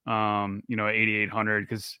world, at 8,800,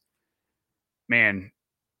 because, man,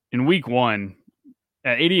 in week one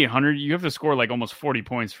at 8,800, you have to score like almost 40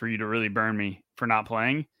 points for you to really burn me for not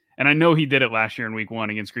playing. And I know he did it last year in week one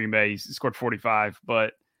against Green Bay. He scored 45,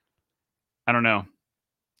 but I don't know.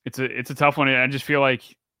 It's a tough one. I just feel like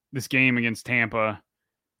this game against Tampa,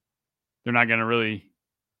 they're not going to really,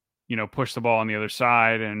 push the ball on the other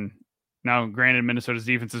side. And now, granted, Minnesota's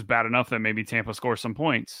defense is bad enough that maybe Tampa scores some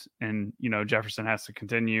points, and Jefferson has to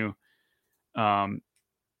continue to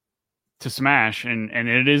smash. And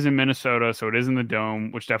it is in Minnesota, so it is in the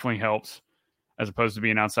Dome, which definitely helps as opposed to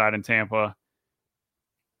being outside in Tampa.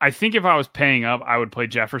 I think if I was paying up, I would play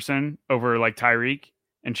Jefferson over like Tyreek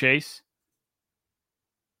and Chase.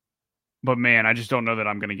 But man, I just don't know that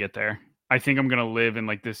I'm going to get there. I think I'm going to live in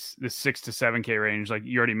like this 6 to 7K range. Like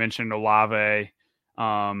you already mentioned, Olave,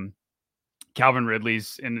 Calvin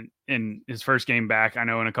Ridley's in his first game back, I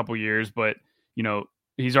know in a couple years, but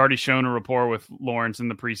he's already shown a rapport with Lawrence in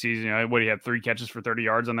the preseason. He had 3 catches for 30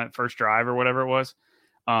 yards on that first drive or whatever it was.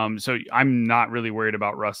 So I'm not really worried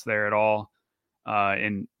about Russ there at all.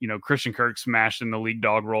 And Christian Kirk smashed in the league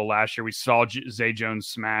dog role last year. We saw Zay Jones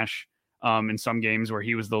smash in some games where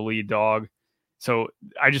he was the lead dog. So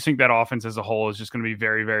I just think that offense as a whole is just going to be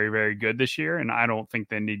very, very, very good this year. And I don't think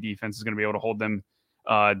the Indy defense is going to be able to hold them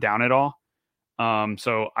down at all.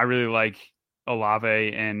 So I really like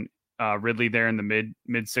Olave and Ridley there in the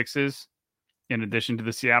mid sixes, in addition to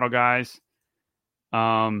the Seattle guys.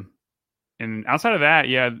 And outside of that,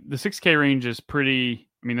 yeah, the 6K range is pretty.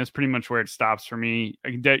 I mean, that's pretty much where it stops for me.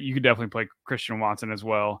 You could definitely play Christian Watson as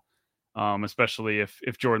well, especially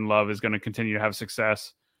if Jordan Love is going to continue to have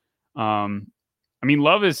success. I mean,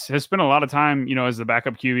 Love has spent a lot of time, as the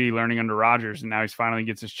backup QB learning under Rodgers, and now he's finally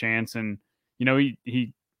gets his chance. And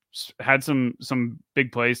he had some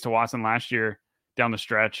big plays to Watson last year down the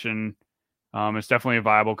stretch, and it's definitely a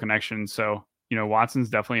viable connection. So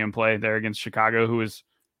Watson's definitely in play there against Chicago, who was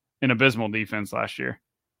an abysmal defense last year.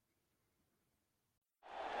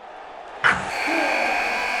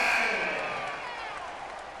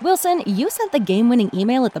 Wilson, you sent the game-winning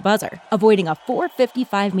email at the buzzer, avoiding a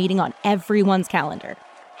 4:55 meeting on everyone's calendar.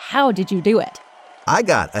 How did you do it? I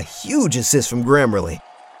got a huge assist from Grammarly,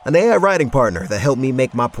 an AI writing partner that helped me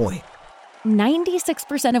make my point.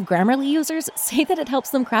 96% of Grammarly users say that it helps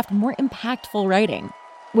them craft more impactful writing.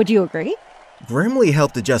 Would you agree? Grammarly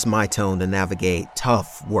helped adjust my tone to navigate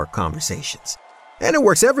tough work conversations. And it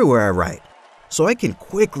works everywhere I write, so I can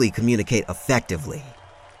quickly communicate effectively.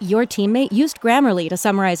 Your teammate used Grammarly to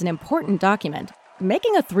summarize an important document,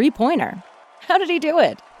 making a 3-pointer. How did he do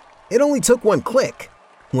it? It only took one click.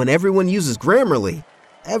 When everyone uses Grammarly,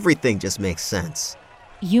 everything just makes sense.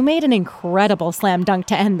 You made an incredible slam dunk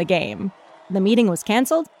to end the game. The meeting was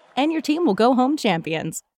canceled, and your team will go home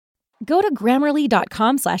champions. Go to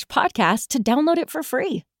Grammarly.com/podcast to download it for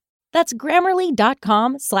free. That's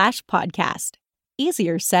Grammarly.com/podcast.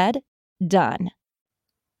 Easier said, done.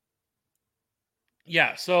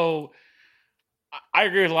 Yeah, so I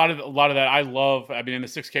agree with a lot of that. I mean, in the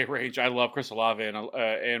 6K range, I love Chris Olave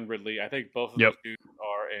and Ridley. I think both of those dudes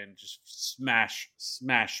are in just smash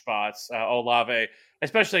spots. Olave,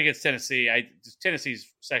 especially against Tennessee.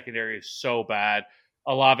 Tennessee's secondary is so bad.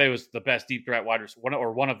 Olave was the best deep threat wide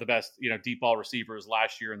receiver, one of the best deep ball receivers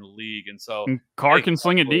last year in the league, and so Carr can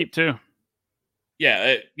sling it deep too.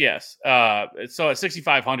 Yeah, yes. So at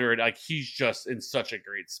 6,500, like he's just in such a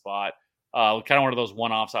great spot. Kind of one of those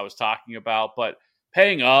one-offs I was talking about, but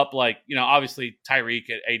paying up, obviously Tyreek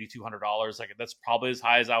at $8,200, like that's probably as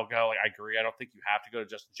high as I'll go. Like I agree, I don't think you have to go to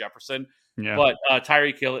Justin Jefferson, but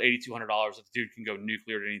Tyreek Hill at $8,200, if the dude can go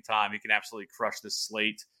nuclear at any time, he can absolutely crush this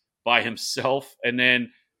slate by himself. And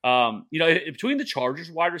then, between the Chargers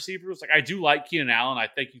wide receivers, like I do like Keenan Allen. I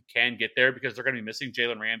think you can get there because they're going to be missing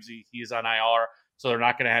Jalen Ramsey. He's on IR, so they're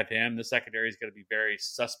not going to have him. The secondary is going to be very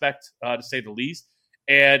suspect, to say the least.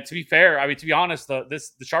 And to be fair, I mean, to be honest, the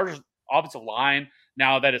Chargers offensive line,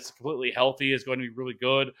 now that it's completely healthy, is going to be really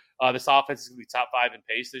good. This offense is going to be top 5 in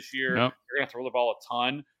pace this year. They're going to throw the ball a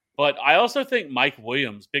ton. But I also think Mike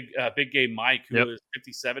Williams, big game Mike, who is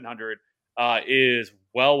 5,700, is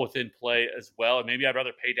well within play as well. And maybe I'd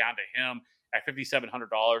rather pay down to him at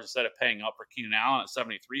 $5,700 instead of paying up for Keenan Allen at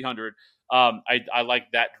 7,300. I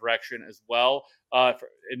like that direction as well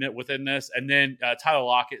within this. And then Tyler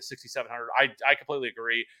Lockett, 6,700. I completely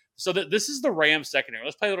agree. So this is the Rams secondary.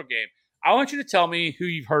 Let's play a little game. I want you to tell me who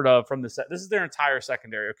you've heard of from this. This is their entire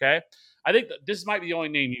secondary, okay? I think this might be the only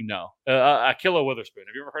name you know. Akilla Witherspoon.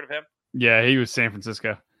 Have you ever heard of him? Yeah, he was San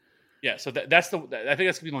Francisco. Yeah, so I think that's gonna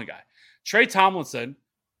be the only guy. Trey Tomlinson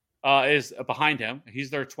is behind him. He's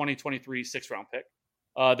their 2023 6th-round pick.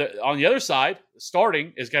 On the other side,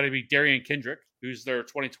 starting is got to be Darian Kendrick, who's their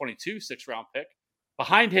 2022 6th-round pick.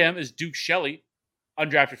 Behind him is Duke Shelley,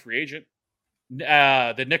 undrafted free agent.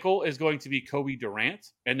 The nickel is going to be Kobe Durant.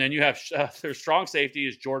 And then you have their strong safety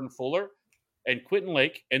is Jordan Fuller and Quentin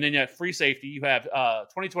Lake. And then you have free safety. You have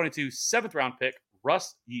 2022 7th-round pick,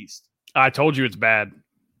 Russ Yeast. I told you it's bad.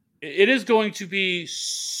 It is going to be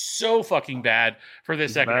so fucking bad for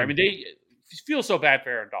this secondary. I mean, they feel so bad for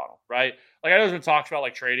Aaron Donald, right? Like, I know there's been talks about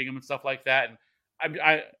like trading him and stuff like that. And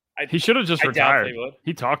he should have just retired.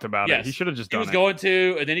 He talked about it. He should have just done it. He was going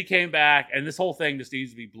to, and then he came back, and this whole thing just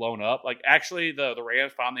needs to be blown up. Like, actually, the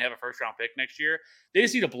Rams finally have a 1st-round pick next year. They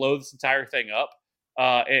just need to blow this entire thing up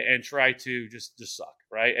and try to just suck,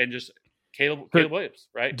 right? And just Caleb Williams,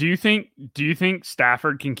 right? Do you think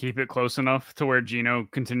Stafford can keep it close enough to where Geno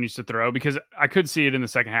continues to throw? Because I could see it in the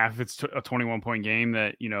second half if it's a 21-point game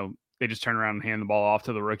that, they just turn around and hand the ball off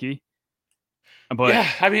to the rookie. But yeah,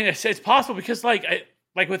 I mean, it's possible because like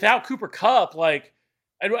without Cooper Kupp, I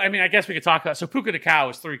guess we could talk about. So Puka Nacua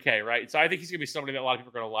is $3K, right? So I think he's gonna be somebody that a lot of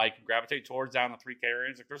people are gonna like and gravitate towards down the $3K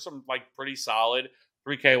range. Like, there's some like pretty solid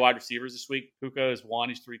 $3K wide receivers this week. Puka is one;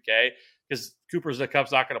 he's $3K because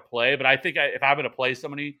Kupp's not gonna play. But I think if I'm gonna play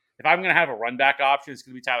somebody, if I'm gonna have a run back option, it's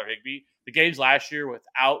gonna be Tyler Higbee. The games last year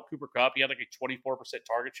without Cooper Kupp, he had like a 24%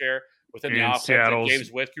 target share within the offense. Seattle's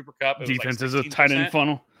games with Cooper Kupp, defense was is a tight end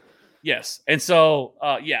funnel. Yes. And so,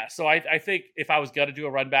 so I think if I was going to do a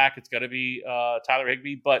run back, it's going to be Tyler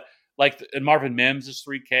Higbee. But and Marvin Mims is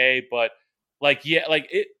 $3K. But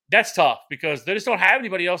that's tough because they just don't have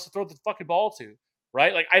anybody else to throw the fucking ball to,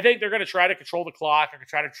 right? Like, I think they're going to try to control the clock. They're going to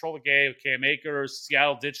try to control the game with Cam Akers.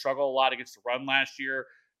 Seattle did struggle a lot against the run last year.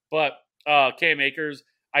 But Cam Akers,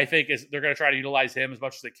 I think, they're going to try to utilize him as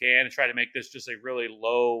much as they can and try to make this just a really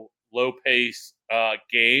low pace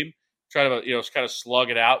game. Try to, kind of slug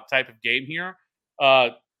it out type of game here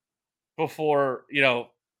before,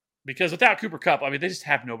 because without Cooper Kupp, I mean, they just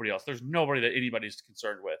have nobody else. There's nobody that anybody's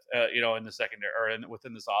concerned with, in the secondary or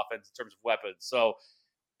within this offense in terms of weapons. So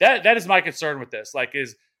that is my concern with this.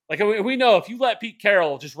 We know if you let Pete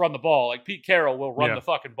Carroll just run the ball, like Pete Carroll will run the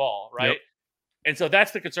fucking ball, right? Yep. And so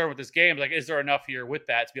that's the concern with this game. Like, is there enough here with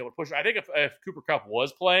that to be able to push? I think if Cooper Kupp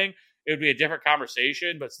was playing, it would be a different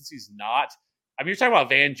conversation. But since he's not, I mean, you're talking about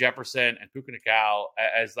Van Jefferson and Puka Nacua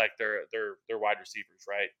as like their wide receivers,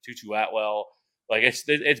 right? Tutu Atwell, like it's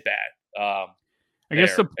bad. I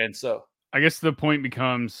guess the point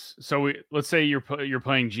becomes: let's say you're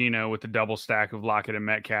playing Geno with the double stack of Lockett and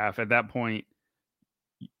Metcalf. At that point,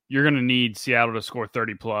 you're going to need Seattle to score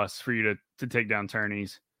 30 plus for you to take down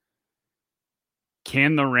Turney's.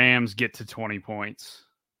 Can the Rams get to 20 points?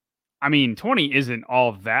 I mean, 20 isn't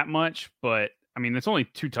all that much, but I mean, that's only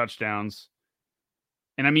 2 touchdowns.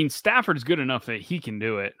 And I mean, Stafford's good enough that he can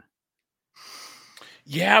do it.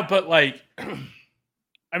 Yeah, but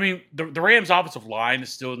I mean, the Rams' offensive line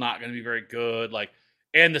is still not going to be very good.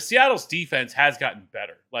 And the Seattle's defense has gotten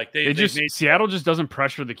better. Seattle just doesn't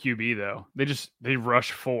pressure the QB though. They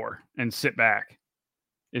rush 4 and sit back.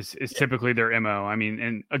 Is typically their MO. I mean,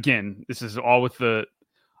 and again, this is all with the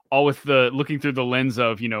looking through the lens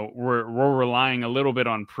of, we're relying a little bit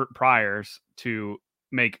on priors to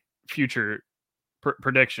make future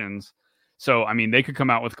predictions. So, I mean, they could come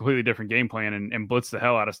out with a completely different game plan and blitz the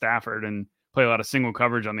hell out of Stafford and play a lot of single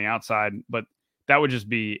coverage on the outside. But that would just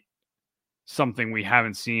be something we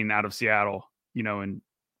haven't seen out of Seattle, and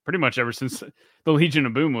pretty much ever since the Legion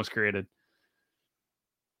of Boom was created.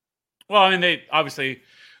 Well, I mean,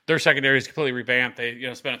 their secondary is completely revamped.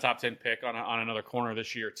 They, spent a top 10 pick on another corner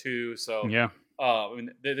this year too. So yeah, I mean,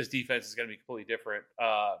 this defense is going to be completely different,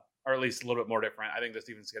 or at least a little bit more different. I think this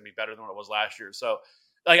defense is going to be better than what it was last year. So,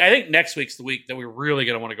 I think next week's the week that we're really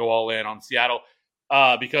going to want to go all in on Seattle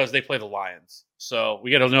because they play the Lions. So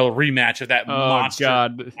we got another rematch of that monster.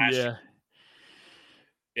 God, yeah.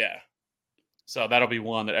 Yeah. So that'll be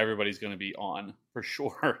one that everybody's going to be on for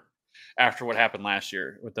sure after what happened last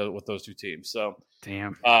year with those two teams. So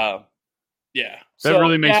damn. Yeah. That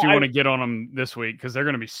really makes you want to get on them this week because they're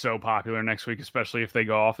going to be so popular next week, especially if they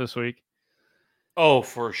go off this week. Oh,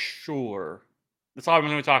 for sure. That's all I'm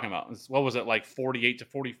going to be talking about. What was it, like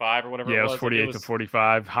 48-45 or whatever? Yeah, it was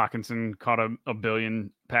 48-45. Hawkinson caught a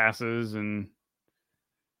billion passes and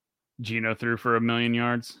Geno threw for 1,000,000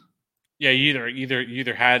 yards. Yeah, you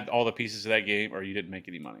either had all the pieces of that game or you didn't make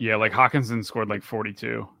any money. Yeah, like Hawkinson scored like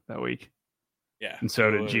 42 that week. Yeah. And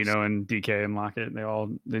so did Geno and DK and Lockett.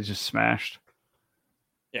 They just smashed.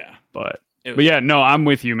 Yeah. But yeah, no, I'm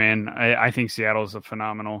with you, man. I think Seattle's a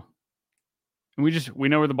phenomenal. And we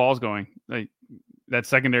know where the ball's going. Like that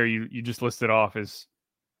secondary you just listed off is.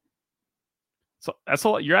 So that's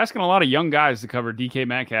all. You're asking a lot of young guys to cover DK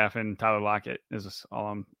Metcalf and Tyler Lockett. Is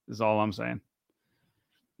all I'm saying.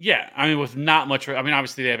 Yeah, I mean, with not much. I mean,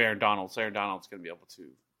 obviously they have Aaron Donald, so Aaron Donald's going to be able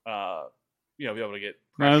to, be able to get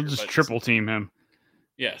pressure. They'll just triple team him.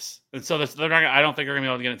 Yes, and so they're not. I don't think they're going to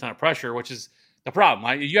be able to get a ton of pressure, which is the problem.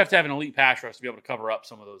 Like, you have to have an elite pass rush to be able to cover up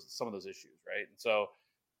some of those issues, right? And so,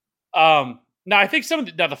 now I think the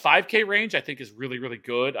 5K range I think is really, really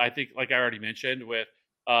good. I think, like I already mentioned, with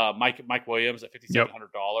Mike Williams at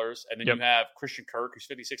 $5,700, and then you have Christian Kirk who's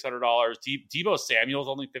 $5,600. Deebo Samuel's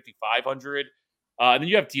only $5,500, and then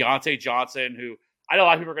you have Deontay Johnson, who I know a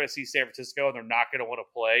lot of people are going to see San Francisco and they're not going to want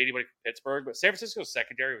to play anybody from Pittsburgh, but San Francisco's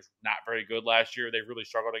secondary was not very good last year. They really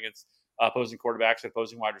struggled against opposing quarterbacks and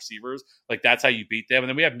opposing wide receivers. Like, that's how you beat them. And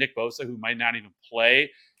then we have Nick Bosa, who might not even play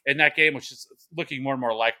in that game, which is looking more and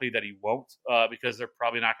more likely that he won't, because they're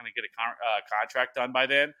probably not going to get a contract done by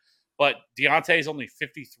then. But Deontay is only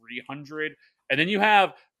 $5,300, and then you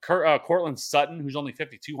have Cortland Sutton, who's only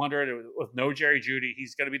 $5,200 with no Jerry Jeudy.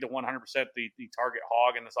 He's going to be the 100% the target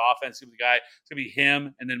hog in this offense. He's the guy. It's going to be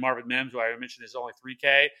him, and then Marvin Mims, who I mentioned is only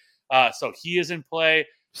 $3K. So he is in play.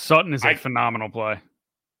 Sutton is a phenomenal play.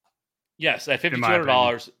 Yes, at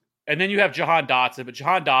 $5,200, and then you have Jahan Dotson, but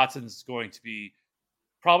Jahan Dotson's going to be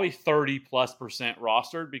probably 30+%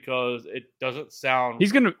 rostered because it doesn't sound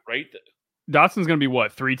great. Dotson's going to be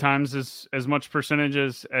what, 3 times as much percentage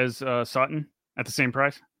as Sutton at the same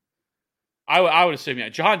price? I would assume, yeah.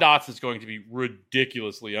 Jahan Dotson's going to be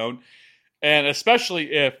ridiculously owned, and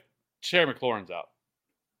especially if Terry McLaurin's out.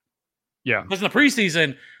 Yeah. Because in the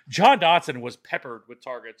preseason, Jahan Dotson was peppered with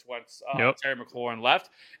targets once Terry McLaurin left,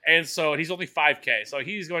 and so he's only $5K, so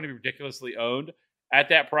he's going to be ridiculously owned at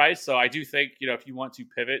that price. So I do think, if you want to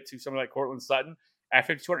pivot to somebody like Cortland Sutton at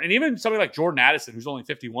 $5,200, and even somebody like Jordan Addison, who's only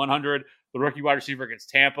 $5,100, the rookie wide receiver against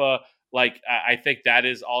Tampa, I think that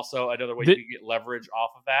is also another way you can get leverage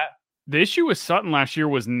off of that. The issue with Sutton last year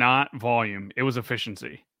was not volume; it was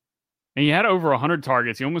efficiency. And he had over 100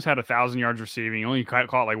 targets. He almost had 1,000 yards receiving. He only caught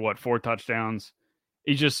 4 touchdowns.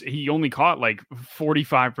 He only caught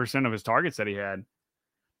 45% of his targets that he had,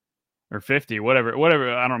 or 50, whatever.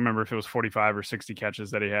 I don't remember if it was 45 or 60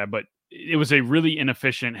 catches that he had, but it was a really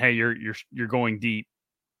inefficient. Hey, you're going deep,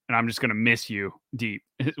 and I'm just going to miss you deep.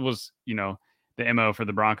 It was the MO for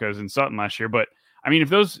the Broncos and Sutton last year. But I mean, if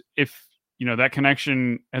that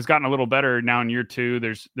connection has gotten a little better now in year 2,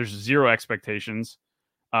 there's zero expectations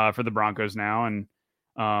for the Broncos now. And,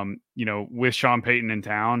 with Sean Payton in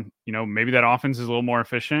town, maybe that offense is a little more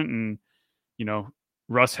efficient, and,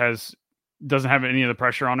 Russ doesn't have any of the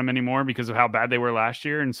pressure on him anymore because of how bad they were last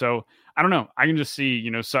year. And so I don't know. I can just see,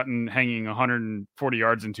 Sutton hanging 140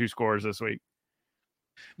 yards and 2 scores this week.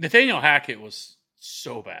 Nathaniel Hackett was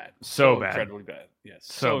so bad. So bad. Incredibly bad. Yes.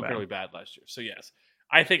 So incredibly bad last year. So yes,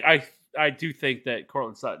 I think I do think that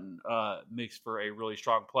Cortland Sutton makes for a really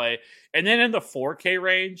strong play. And then in the 4K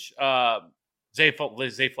range, Zay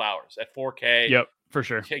Flowers at 4K. Yep, for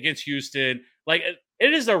sure. Against Houston.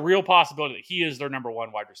 It is a real possibility that he is their number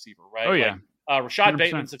 1 wide receiver, right? Oh, yeah. Rashad 100%.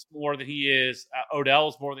 Bateman's more than he is.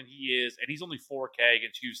 Odell's more than he is. And he's only 4K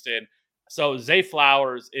against Houston. So Zay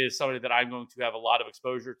Flowers is somebody that I'm going to have a lot of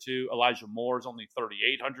exposure to. Elijah Moore is only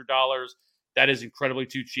 $3,800. That is incredibly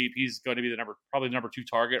too cheap. He's going to be probably the number 2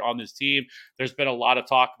 target on this team. There's been a lot of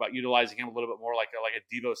talk about utilizing him a little bit more like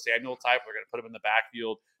a Deebo Samuel type. They're going to put him in the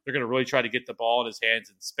backfield. They're going to really try to get the ball in his hands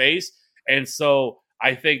in space. And so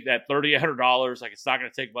I think that $3,800, it's not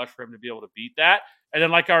going to take much for him to be able to beat that. And then,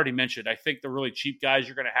 like I already mentioned, I think the really cheap guys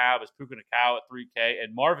you're going to have is Puka Nacua at 3K,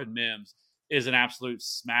 and Marvin Mims is an absolute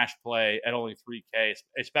smash play at only 3K,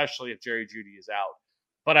 especially if Jerry Jeudy is out.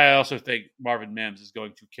 But I also think Marvin Mims is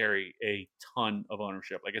going to carry a ton of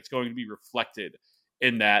ownership. It's going to be reflected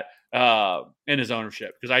in that, in his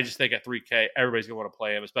ownership. Because I just think at 3K, everybody's going to want to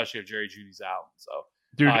play him, especially if Jerry Jeudy's out. So,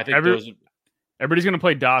 dude, I think everybody's going to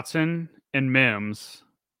play Dotson and Mims.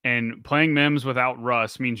 And playing Mims without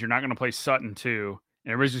Russ means you're not going to play Sutton too.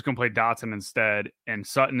 And everybody's just going to play Dotson instead. And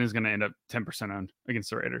Sutton is going to end up 10% owned against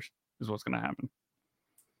the Raiders, is what's going to happen.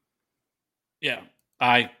 Yeah,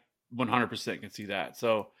 I 100% can see that.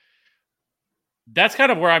 So that's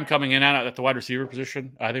kind of where I'm coming in at the wide receiver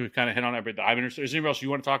position. I think we've kind of hit on everything. Is there anything else you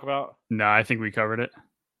want to talk about? No, I think we covered it.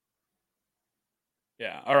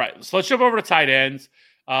 Yeah. All right. So let's jump over to tight ends.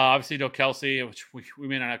 Obviously, no Kelsey, which we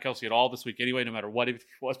may not have Kelsey at all this week anyway, no matter what he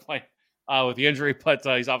was playing with the injury, but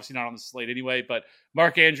he's obviously not on the slate anyway. But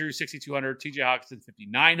Mark Andrews, 6,200, TJ Hawkinson,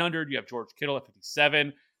 5,900. You have George Kittle at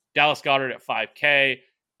 57, Dallas Goedert at 5K.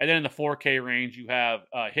 And then in the 4K range, you have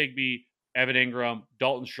Higbee, Evan Ingram,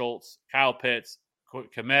 Dalton Schultz, Kyle Pitts,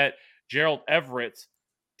 Komet, Gerald Everett,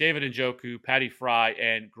 David Njoku, Patty Fry,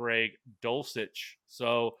 and Greg Dulcich.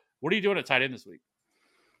 So what are you doing at tight end this week?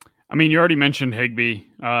 I mean, you already mentioned Higbee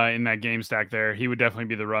in that game stack there. He would definitely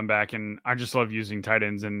be the run back, and I just love using tight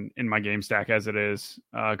ends in my game stack as it is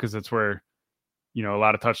because that's where, a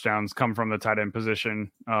lot of touchdowns come from the tight end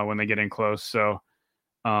position when they get in close. So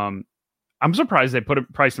I'm surprised they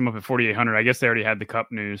priced him up at 4,800. I guess they already had the Cup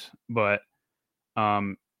news, but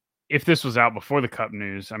if this was out before the Cup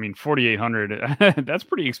news, I mean, 4,800, that's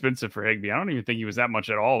pretty expensive for Higbee. I don't even think he was that much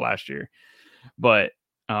at all last year, but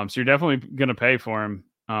so you're definitely going to pay for him.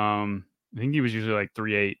 I think he was usually like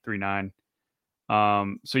 3.8,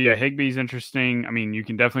 3.9. So yeah, Higbee's interesting. I mean, you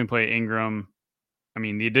can definitely play Ingram. I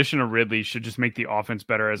mean, the addition of Ridley should just make the offense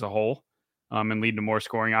better as a whole, and lead to more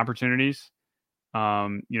scoring opportunities.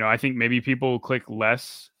 I think maybe people click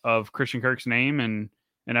less of Christian Kirk's name and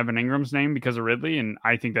Evan Ingram's name because of Ridley, and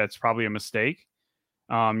I think that's probably a mistake.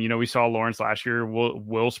 We saw Lawrence last year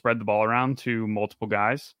will spread the ball around to multiple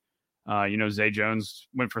guys. Zay Jones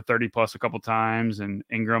went for 30 plus a couple times, and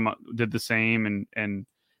Ingram did the same, and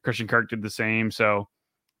Christian Kirk did the same. So,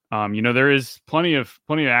 there is plenty of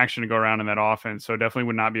action to go around in that offense. So definitely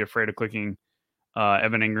would not be afraid of clicking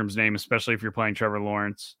Evan Ingram's name, especially if you're playing Trevor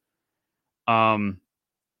Lawrence. Njoku,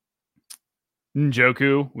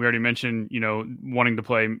 we already mentioned, wanting to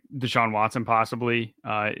play Deshaun Watson possibly.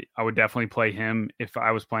 I would definitely play him if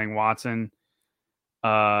I was playing Watson.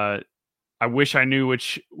 I wish I knew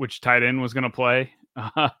which tight end was going to play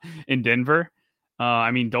in Denver.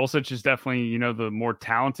 I mean, Dulcich is definitely, the more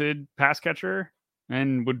talented pass catcher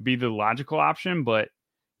and would be the logical option. But,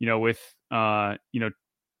 with, Trotman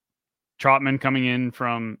coming in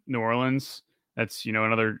from New Orleans, that's,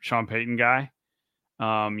 another Sean Payton guy.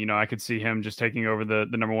 I could see him just taking over the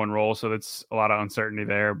number one role. So that's a lot of uncertainty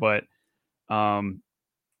there. But, one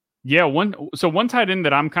tight end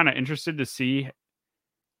that I'm kind of interested to see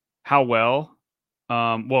how well.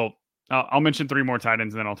 I'll mention three more tight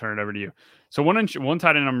ends and then I'll turn it over to you. So one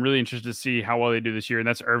tight end I'm really interested to see how well they do this year, and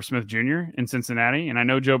that's Irv Smith Jr. in Cincinnati. And I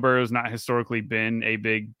know Joe Burrow's not historically been a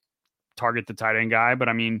big target the tight end guy, but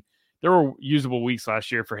I mean, there were usable weeks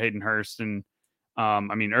last year for Hayden Hurst. And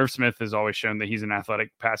Irv Smith has always shown that he's an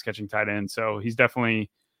athletic pass catching tight end. So he's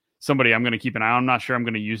definitely somebody I'm going to keep an eye on. I'm not sure I'm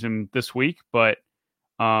going to use him this week, but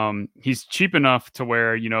he's cheap enough to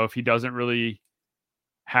where, if he doesn't really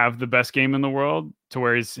have the best game in the world, to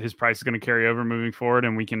where his price is going to carry over moving forward,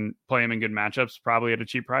 and we can play him in good matchups, probably at a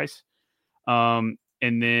cheap price. And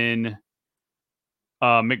then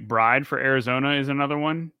McBride for Arizona is another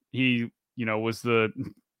one. He, was the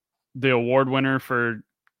award winner for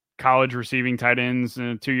college receiving tight ends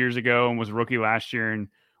 2 years ago and was a rookie last year. And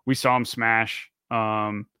we saw him smash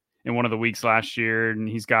in one of the weeks last year. And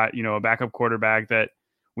he's got, a backup quarterback that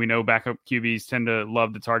we know backup QBs tend to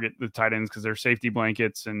love to target the tight ends because they're safety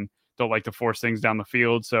blankets and don't like to force things down the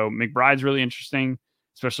field. So McBride's really interesting,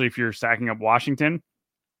 especially if you're stacking up Washington.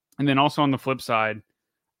 And then also on the flip side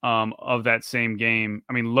of that same game,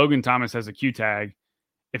 I mean, Logan Thomas has a Q tag.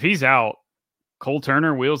 If he's out, Cole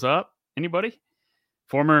Turner wheels up. Anybody?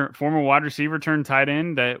 Former wide receiver turned tight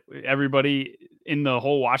end that everybody in the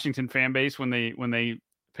whole Washington fan base, when they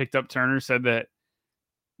picked up Turner, said that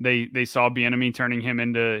they saw Bieniemy turning him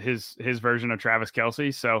into his version of Travis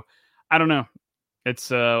Kelce. So I don't know. It's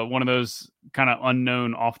one of those kind of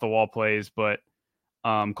unknown off the wall plays, but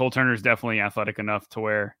Cole Turner is definitely athletic enough to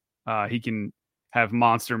where he can have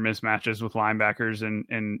monster mismatches with linebackers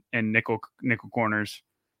and nickel corners.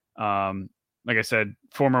 Like I said,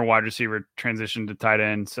 former wide receiver transitioned to tight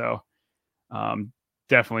end. So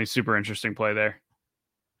definitely super interesting play there,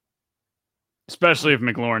 especially if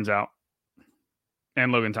McLaurin's out.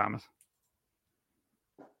 And Logan Thomas.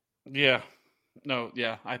 Yeah. No,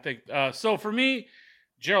 yeah. I think so for me,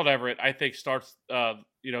 Gerald Everett, I think starts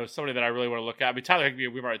somebody that I really want to look at. I mean, Tyler Higbee,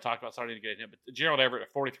 we've already talked about starting to get him, but Gerald Everett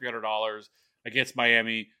at $4,300 against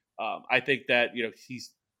Miami. I think that,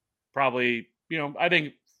 he's probably, I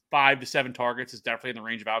think 5 to 7 targets is definitely in the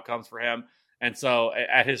range of outcomes for him. And so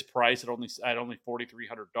at his price at only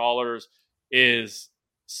 $4,300 is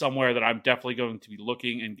somewhere that I'm definitely going to be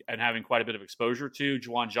looking and having quite a bit of exposure to.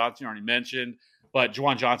 Juwan Johnson, already mentioned, but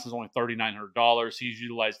Juwan Johnson is only $3,900. He's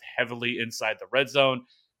utilized heavily inside the red zone.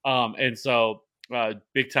 And so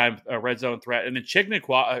big time red zone threat. And then Chigga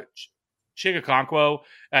Okonkwo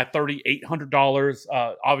at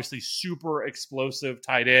 $3,800. Obviously super explosive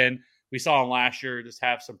tight end. We saw him last year just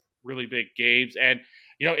have some really big games. And,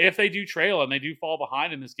 if they do trail and they do fall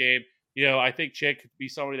behind in this game, I think Chig could be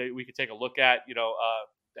somebody that we could take a look at,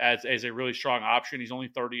 as a really strong option. He's only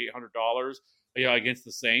 $3,800, against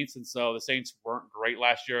the Saints, and so the Saints weren't great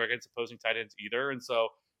last year against opposing tight ends either, and so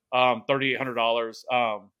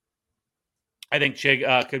 $3,800. I think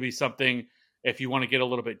Chig could be something if you want to get a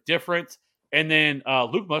little bit different. And then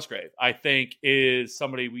Luke Musgrave, I think, is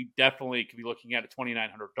somebody we definitely could be looking at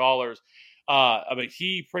 $2,900. I mean,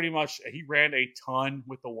 he ran a ton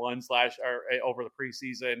with the ones over the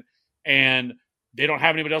preseason, and they don't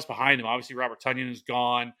have anybody else behind him. Obviously, Robert Tonyan is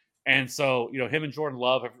gone. And so, him and Jordan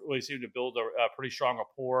Love have really seemed to build a pretty strong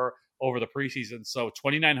rapport over the preseason. So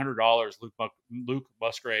 $2,900, Luke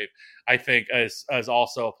Musgrave, I think, is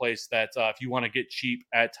also a place that if you want to get cheap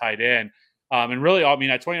at tight end, and really, I mean,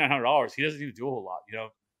 at $2,900, he doesn't even do a whole lot.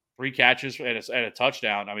 3 catches and a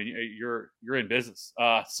touchdown. I mean, you're in business.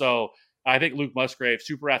 So I think Luke Musgrave,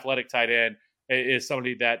 super athletic tight end, is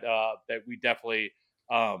somebody that we definitely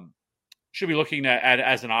should be looking at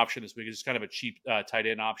as an option this week. It's kind of a cheap tight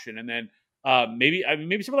end option. And then maybe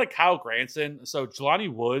somebody like Kyle Granson. So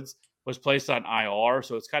Jelani Woods was placed on IR,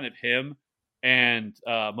 so it's kind of him and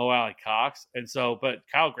Mo Alley Cox. And so, but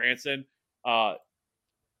Kyle Granson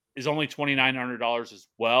is only $2,900 as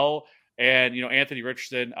well. And Anthony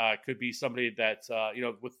Richardson could be somebody that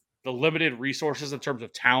with the limited resources in terms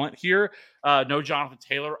of talent here. No Jonathan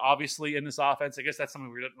Taylor, obviously, in this offense. I guess that's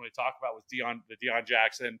something we didn't really talk about with the Deion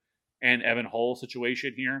Jackson and Evan Hull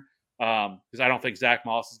situation here, because I don't think Zach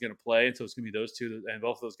Moss is going to play, and so it's going to be those two, and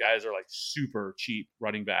both of those guys are like super cheap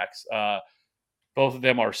running backs. Both of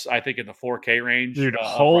them are, I think, in the 4K range. Dude,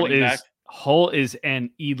 Hull is an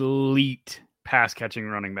elite pass catching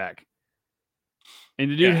running back, and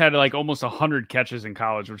the dude had like almost 100 catches in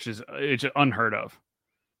college, which is it's unheard of.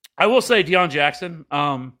 I will say Deion Jackson,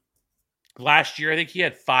 last year, I think he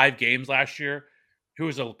had 5 games last year. Who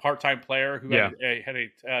was a part-time player who had a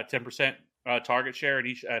 10% target share in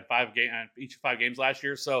each 5 games last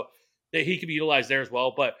year, so that he could be utilized there as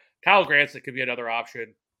well. But Kyle Granson could be another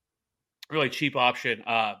option, really cheap option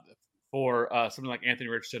for something like Anthony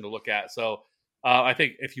Richardson to look at. So I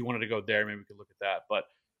think if you wanted to go there, maybe we could look at that. But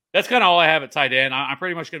that's kind of all I have at tight end. I'm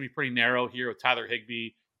pretty much going to be pretty narrow here with Tyler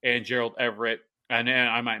Higbee and Gerald Everett. And then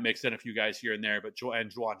I might mix in a few guys here and there, but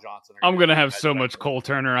and Juwan Johnson. I'm going to have so much Cole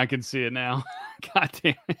Turner. I can see it now. God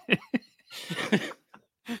damn it.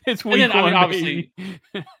 It's week one, obviously,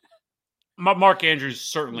 Mark Andrews,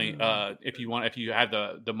 certainly, if you have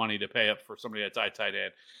the money to pay up for somebody that's tight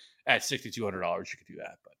end at $6,200, you could do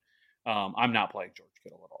that. But I'm not playing George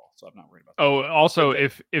Kittle at all, so I'm not worried about that. Oh, also,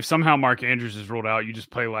 if somehow Mark Andrews is ruled out, you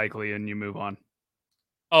just play likely and you move on.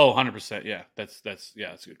 Oh, 100%. Yeah, that's a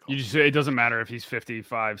good call. It doesn't matter if he's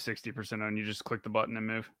 55, 60% on. You just click the button and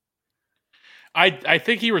move. I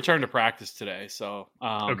think he returned to practice today, so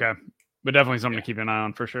okay, but definitely something to keep an eye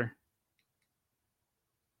on for sure.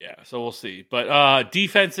 Yeah, so we'll see. But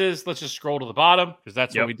defenses, let's just scroll to the bottom because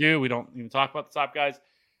that's what we do. We don't even talk about the top guys.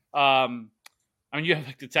 I mean, you have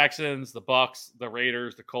like the Texans, the Bucks, the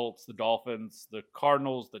Raiders, the Colts, the Dolphins, the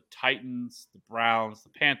Cardinals, the Titans, the Browns, the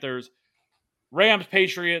Panthers, Rams,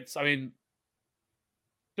 Patriots. I mean,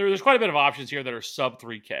 there's quite a bit of options here that are sub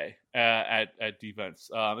 3K at defense.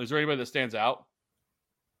 Is there anybody that stands out?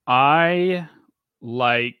 I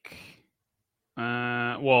like,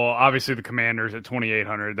 well, obviously the Commanders at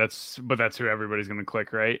 2,800. That's who everybody's going to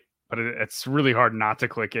click, right? But it's really hard not to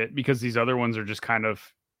click it because these other ones are just kind of,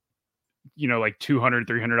 like $200,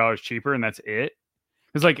 $300 cheaper, and that's it.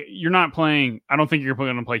 Because like you're not playing. I don't think you're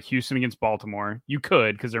going to play Houston against Baltimore. You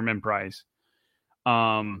could because they're min price.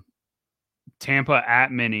 Tampa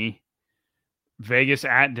at Minnie, Vegas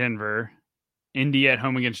at Denver, Indy at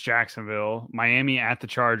home against Jacksonville, Miami at the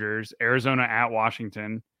Chargers, Arizona at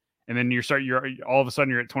Washington, and then you're all of a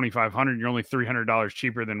sudden you're at 2,500. You're only $300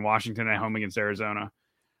 cheaper than Washington at home against Arizona.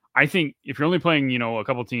 I think if you're only playing, a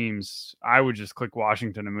couple teams, I would just click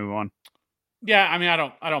Washington and move on. Yeah, I mean,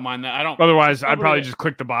 I don't mind that. Otherwise, I'd probably just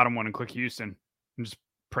click the bottom one and click Houston and just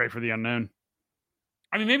pray for the unknown.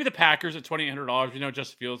 I mean, maybe the Packers at $2,800. We know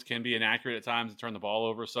Justin Fields can be inaccurate at times and turn the ball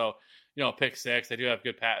over. So, pick six. They do have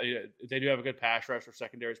good pass rush. Their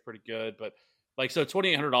secondary is pretty good. But so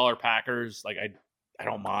 $2,800 Packers. I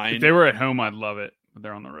don't mind. If they were at home, I'd love it. But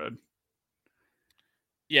they're on the road.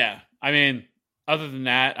 Yeah, I mean, other than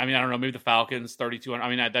that, I don't know. Maybe the Falcons 3,200. I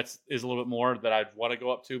mean, that's a little bit more that I'd want to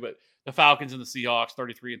go up to. But the Falcons and the Seahawks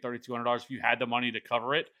 $3,300 and $3,200. If you had the money to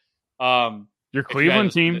cover it, your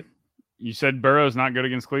Cleveland team. You said Burrow's not good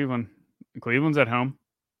against Cleveland. Cleveland's at home.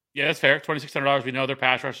 Yeah, that's fair. $2,600. We know their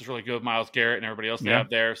pass rush is really good with Myles Garrett and everybody else they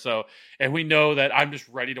have there. So, and we know that I'm just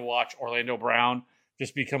ready to watch Orlando Brown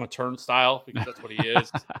just become a turnstile because that's what he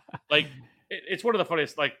is. It's one of the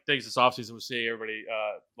funniest things this offseason we see everybody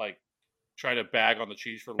try to bag on the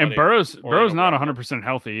Chiefs for And letting Burrow's Orlando not run. 100%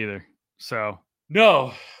 healthy either. So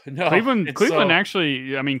No. Cleveland It's so-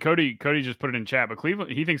 actually, I mean, Cody just put it in chat, but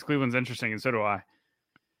he thinks Cleveland's interesting, and so do I.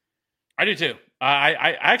 I do too.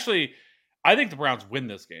 I think the Browns win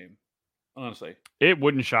this game. Honestly, It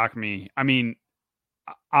wouldn't shock me. I mean,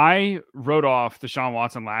 I wrote off Deshaun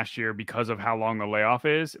Watson last year because of how long the layoff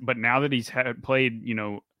is, but now that he's played,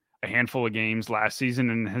 a handful of games last season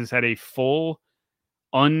and has had a full,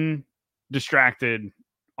 undistracted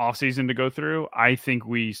offseason to go through, I think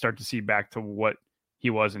we start to see back to what he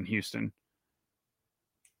was in Houston.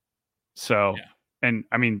 So, yeah. And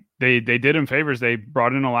I mean, they did him favors. They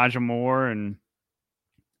brought in Elijah Moore, and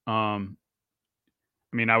I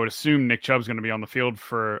mean, I would assume Nick Chubb's going to be on the field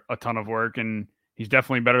for a ton of work, and he's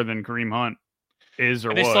definitely better than Kareem Hunt is or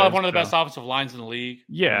And they was. still have one of the best offensive lines in the league.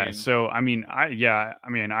 Yeah. I mean, So I mean, I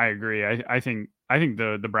agree. I think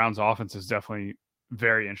the Browns' offense is definitely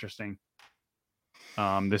very interesting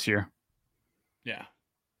this year. yeah.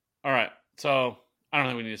 All right. So I don't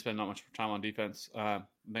think we need to spend that much time on defense. I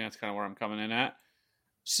think that's kind of where I'm coming in at.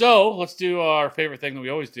 So let's do our favorite thing that we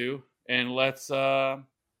always do, and let's build a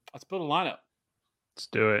lineup. Let's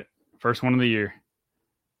do it. First one of the year.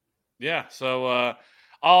 Yeah. So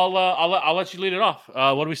I'll let you lead it off. What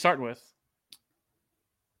are we starting with?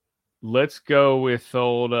 Let's go with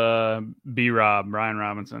old B-Rob, Brian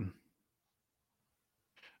Robinson.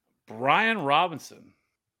 Brian Robinson,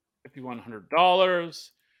 $5,100.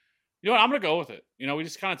 You know what? I'm gonna go with it. We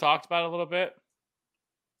just kind of talked about it a little bit.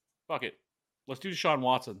 Fuck it. Let's do Deshaun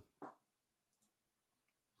Watson.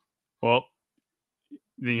 Well,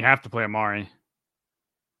 then you have to play Amari.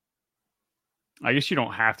 I guess you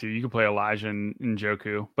don't have to. You can play Elijah and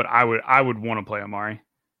Njoku, but I would want to play Amari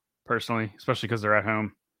personally, especially because they're at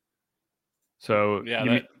home. So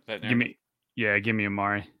Yeah, give me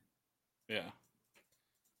Amari. Yeah.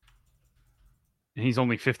 And he's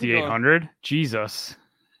only 5,800. Jesus,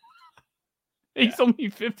 he's only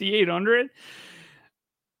 5,800.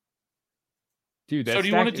 Dude, So do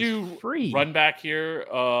you want to do free run back here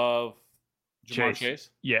of Jamar Chase?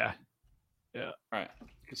 Yeah. All right.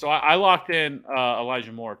 So I locked in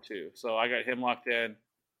Elijah Moore too. So I got him locked in.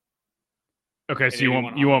 Okay, so you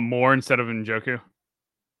want more instead of Njoku?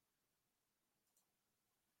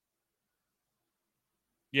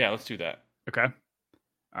 Yeah, let's do that. Okay.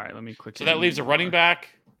 All right, let me click. So that leaves a running back,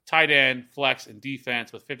 tight end, flex, and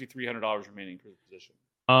defense with $5,300 remaining per position.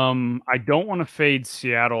 I don't want to fade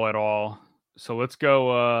Seattle at all. So let's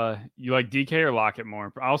go. You like DK or Lockett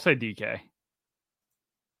more? I'll say DK.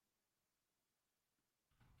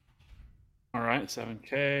 All right,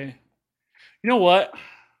 7K. You know what?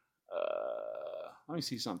 Let me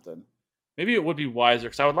see something. Maybe it would be wiser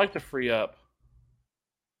because I would like to free up.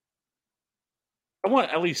 I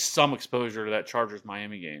want at least some exposure to that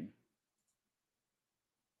Chargers-Miami game.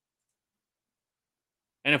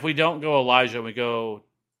 And if we don't go Elijah and we go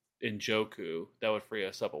Njoku, that would free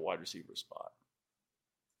us up a wide receiver spot.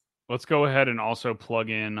 Let's go ahead and also plug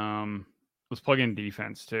in. Let's plug in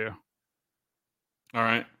defense too. All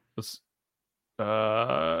right. Let's.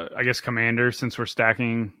 I guess Commander, since we're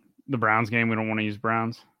stacking the Browns game, we don't want to use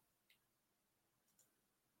Browns.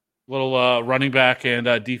 Little running back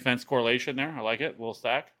and defense correlation there. I like it. Little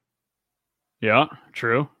stack. Yeah,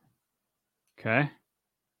 true. Okay.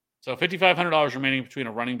 So $5,500 remaining between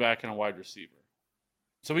a running back and a wide receiver.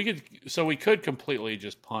 So we could completely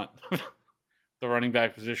just punt the running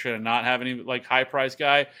back position and not have any high price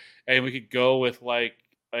guy, and we could go with we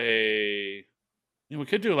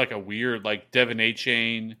could do a weird Devin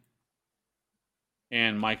A-Chain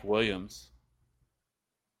and Mike Williams.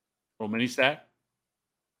 Little mini stack.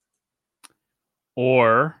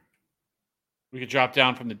 Or we could drop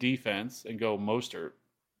down from the defense and go Mostert.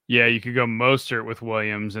 Yeah, you could go Mostert with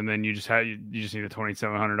Williams, and then you just need a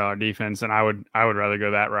 $2,700 defense, and I would rather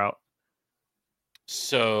go that route.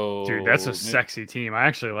 So, dude, that's a sexy team. I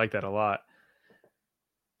actually like that a lot.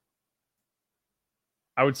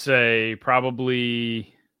 I would say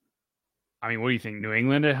probably. I mean, what do you think? New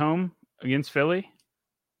England at home against Philly?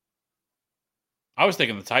 I was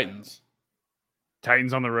thinking the Titans.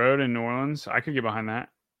 Titans on the road in New Orleans. I could get behind that.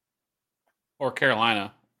 Or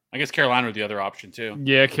Carolina. I guess Carolina would be the other option too.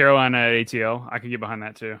 Yeah, Carolina at ATL. I could get behind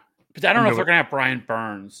that too. But I don't know if we're going to have Brian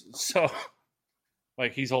Burns. So,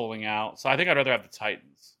 he's holding out. So I think I'd rather have the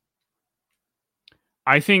Titans.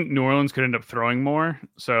 I think New Orleans could end up throwing more.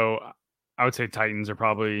 So I would say Titans are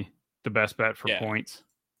probably the best bet for points.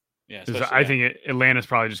 Yeah. I think Atlanta's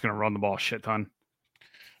probably just going to run the ball a shit ton.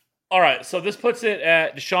 All right. So this puts it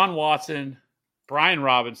at Deshaun Watson, Brian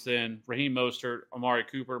Robinson, Raheem Mostert, Amari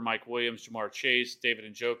Cooper, Mike Williams, Jamar Chase,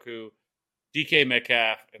 David Njoku, DK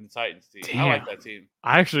Metcalf, and the Titans team. Damn. I like that team.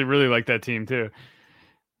 I actually really like that team too.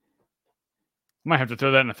 Might have to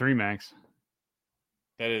throw that in a 3-max.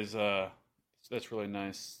 That is that's really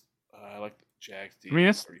nice. I like the Jags team. I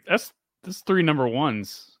mean, that's 3 number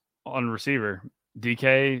ones on receiver: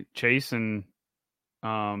 DK, Chase, and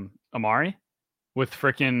Amari, with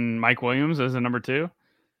frickin' Mike Williams as a number 2.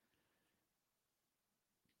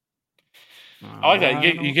 I like that.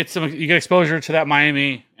 You get exposure to that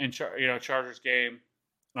Miami and Chargers game.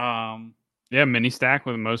 Yeah, mini stack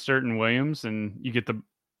with Mostert and Williams, and you get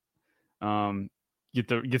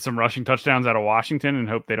get some rushing touchdowns out of Washington and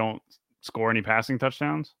hope they don't score any passing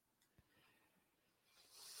touchdowns.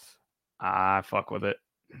 I fuck with it.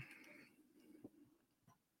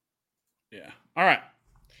 Yeah. All right.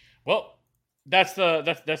 Well, that's the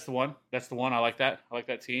one. That's the one. I like that. I like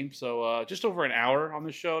that team. So just over an hour on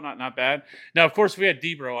the show. Not bad. Now, of course, we had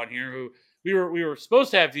Debro on here, who we were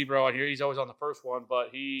supposed to have Debro on here. He's always on the first one, but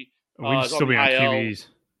he we'd still be on QBs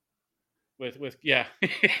with with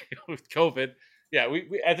COVID. Yeah,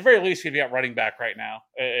 we at the very least we'd be at running back right now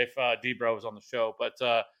if Debro was on the show. But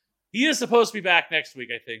he is supposed to be back next week.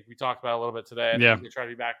 I think we talked about it a little bit today. Yeah, we try to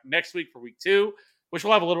be back next week for week 2, which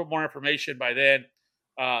we'll have a little bit more information by then.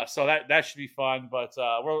 So that should be fun. But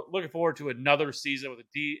we're looking forward to another season with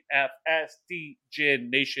the DFS DGen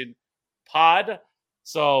Nation pod.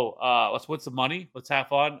 So let's win some money. Let's have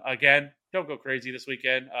fun. Again, don't go crazy this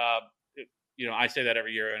weekend. I say that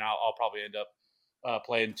every year, and I'll probably end up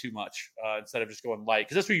playing too much instead of just going light,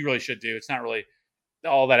 because that's what you really should do. It's not really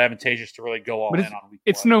all that advantageous to really go all in on week 1.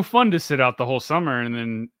 It's no fun to sit out the whole summer and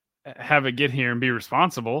then have it get here and be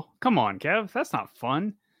responsible. Come on, Kev. That's not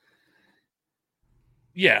fun.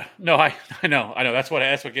 Yeah, no, I know. That's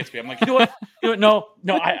what gets me. I'm like, you know what?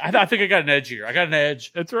 No. I think I got an edge here. I got an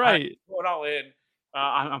edge. That's right. I'm going all in.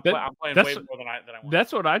 I'm playing way more than I want.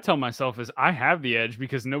 That's what I tell myself is I have the edge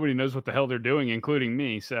because nobody knows what the hell they're doing, including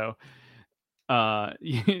me. So,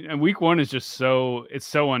 and week 1 is just so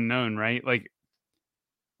unknown, right? Like,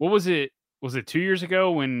 what was it? Was it 2 years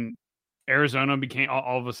ago when Arizona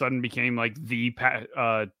all of a sudden became like the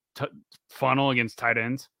funnel against tight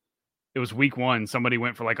ends? It was week 1. Somebody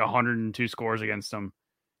went for like 102 scores against them.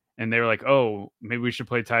 And they were like, oh, maybe we should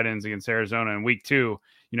play tight ends against Arizona. And week 2,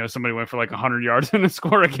 somebody went for like 100 yards and a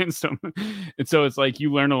score against them. And so it's like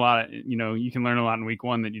you learn a lot. You can learn a lot in week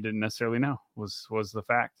 1 that you didn't necessarily know was the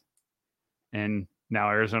fact. And now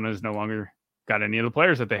Arizona has no longer got any of the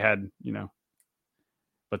players that they had,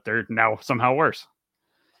 but they're now somehow worse.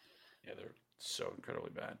 Yeah, they're so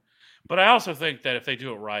incredibly bad. But I also think that if they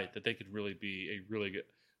do it right, that they could really be a really good,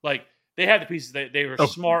 like, they had the pieces. They were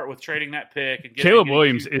smart with trading that pick and Caleb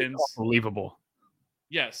Williams is unbelievable.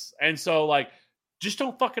 Yes, and so just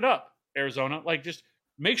don't fuck it up, Arizona. Like, just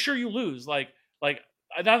make sure you lose. Like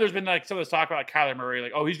now there's been some of this talk about Kyler Murray.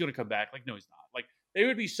 Like, oh, he's going to come back. Like, no, he's not. Like, they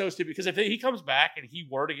would be so stupid because if he comes back and he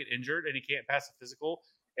were to get injured and he can't pass a physical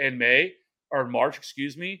in March,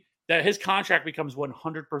 that his contract becomes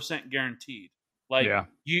 100% guaranteed.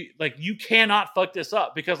 You cannot fuck this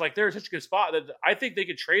up because they're such a good spot that I think they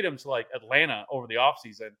could trade him to Atlanta over the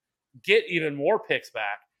offseason, get even more picks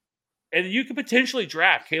back, and you could potentially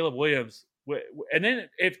draft Caleb Williams. And then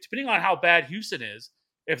if depending on how bad Houston is,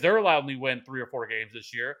 if they're allowed to win 3 or 4 games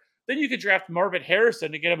this year, then you could draft Marvin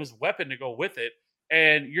Harrison to get him his weapon to go with it,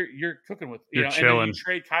 and you're cooking with and then you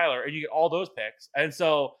trade Kyler and you get all those picks, and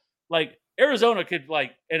so Arizona could,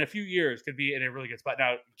 in a few years, could be in a really good spot.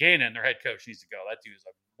 Now, Gannon, their head coach, needs to go. That dude's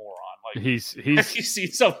a moron. He's have you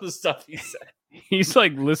seen some of the stuff he said? He's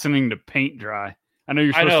listening to paint dry. I know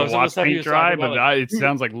you're supposed to watch paint dry, but it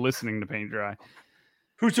sounds like listening to paint dry.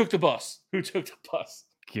 Who took the bus?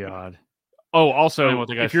 God. Oh, also,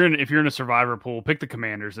 if you're in a survivor pool, pick the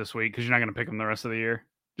Commanders this week because you're not going to pick them the rest of the year.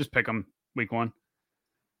 Just pick them week 1.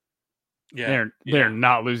 Yeah, they're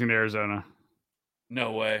not losing to Arizona.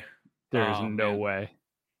 No way. There's no way.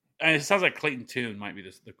 And it sounds like Clayton Tune might be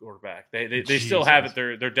the quarterback. They still have it.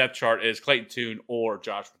 Their depth chart is Clayton Tune or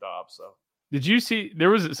Joshua Dobbs. So did you see? There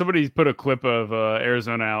was somebody put a clip of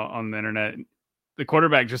Arizona out on the internet. The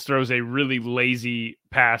quarterback just throws a really lazy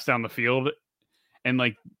pass down the field, and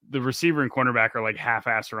the receiver and cornerback are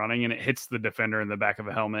half-ass running, and it hits the defender in the back of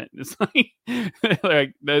a helmet. It's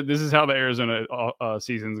this is how the Arizona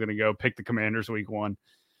season is going to go. Pick the Commanders week 1.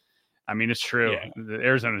 I mean, it's true. Yeah. The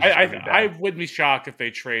Arizona. I wouldn't be shocked if they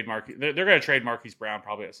trade Marquise. They're going to trade Marquise Brown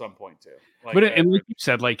probably at some point too. And like you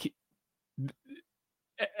said,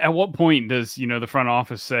 at what point does the front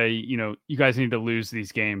office say you guys need to lose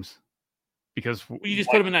these games because you just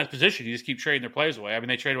put them in that position. You just keep trading their players away. I mean,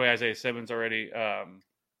 they traded away Isaiah Simmons already.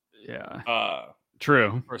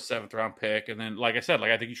 True. for a 7th round pick. And then, like I said,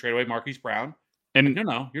 I think you trade away Marquise Brown. And you're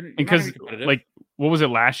not because gonna be competitive. what was it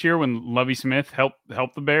last year when Lovie Smith helped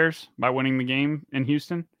the Bears by winning the game in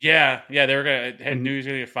Houston? Yeah, they were knew he was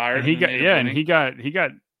gonna get fired. And he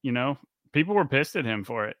got people were pissed at him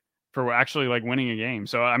for actually winning a game.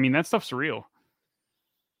 So I mean that stuff's real.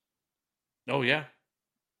 Oh yeah,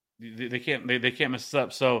 they can't mess this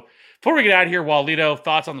up. So before we get out of here, Walito,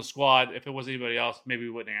 thoughts on the squad? If it was anybody else, maybe we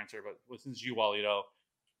wouldn't answer. But since you, Walito,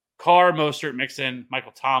 Carr, Mostert, Mixon,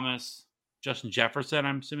 Michael Thomas, Justin Jefferson,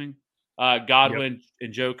 I'm assuming, Godwin,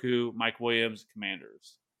 Njoku, Mike Williams,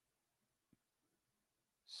 Commanders.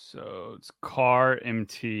 So it's Carr,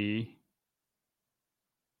 MT,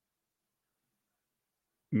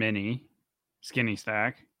 Mini, Skinny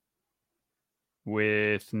Stack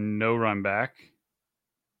with no run back.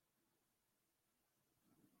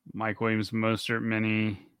 Mike Williams, Mostert,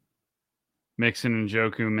 Mini, Mixon, and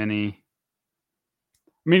Njoku, Mini.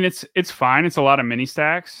 I mean, it's fine. It's a lot of mini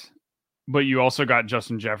stacks. But you also got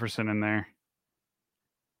Justin Jefferson in there.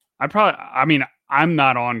 I'm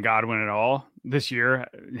not on Godwin at all this year.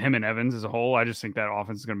 Him and Evans as a whole. I just think that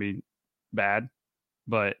offense is going to be bad.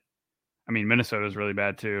 But, I mean, Minnesota's really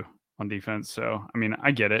bad too on defense. So, I mean,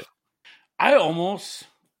 I get it. I almost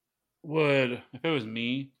would, if it was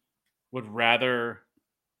me, would rather.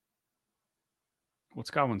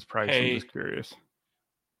 What's Godwin's price? I'm just curious.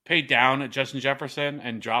 Pay down at Justin Jefferson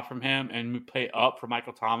and drop from him and pay up for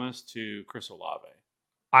Michael Thomas to Chris Olave.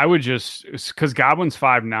 I would just, because Godwin's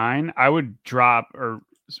 5'9", I would drop or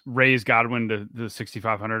raise Godwin to the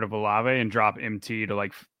 6,500 of Olave and drop MT to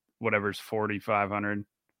whatever's 4,500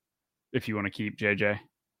 if you want to keep JJ.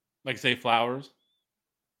 Like say Flowers?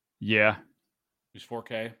 Yeah. Who's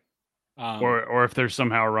 4K? Or if there's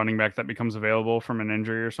somehow a running back that becomes available from an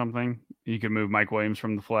injury or something, you could move Mike Williams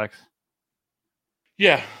from the flex.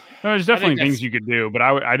 Yeah. No, there's definitely things you could do, but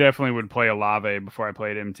I definitely would play Olave before I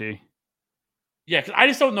played MT. Yeah, because I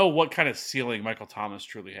just don't know what kind of ceiling Michael Thomas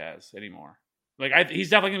truly has anymore. He's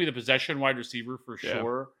definitely going to be the possession wide receiver for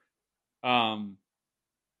sure. But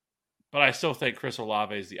I still think Chris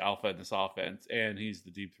Olave is the alpha in this offense, and he's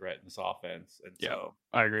the deep threat in this offense. And so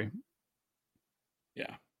I agree.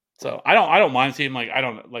 Yeah. So I don't mind seeing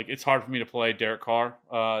it's hard for me to play Derek Carr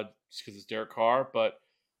just because it's Derek Carr, but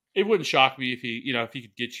it wouldn't shock me if he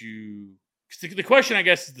could get you. The question, I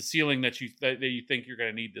guess, is the ceiling that you think you're going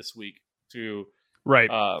to need this week to right.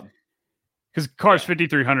 Because Carr's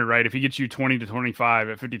 5,300, right? If he gets you 20 to 25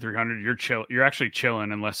 at 5,300, you're actually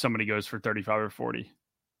chilling unless somebody goes for 35 or 40.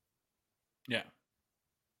 Yeah.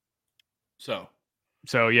 So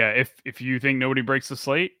yeah, if you think nobody breaks the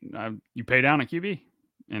slate, you pay down at QB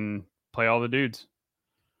and play all the dudes.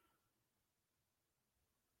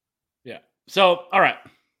 Yeah. So all right.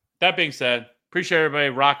 That being said, appreciate everybody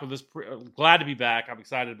rock with this. Glad to be back. I'm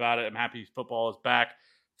excited about it. I'm happy football is back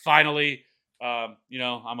finally. I'm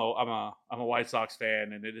a White Sox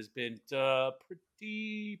fan, and it has been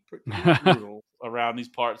pretty brutal around these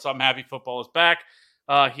parts. So I'm happy football is back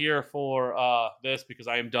here for this because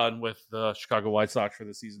I am done with the Chicago White Sox for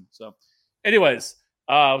the season. So, anyways,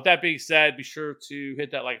 with that being said, be sure to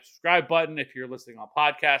hit that subscribe button if you're listening on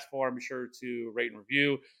podcast form. Be sure to rate and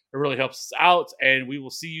review. It really helps us out, and we will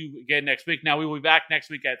see you again next week. Now, we will be back next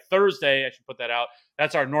week at Thursday. I should put that out.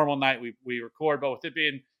 That's our normal night we record, but with it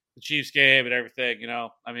being the Chiefs game and everything, Yeah,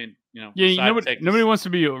 nobody wants to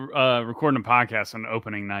be recording a podcast on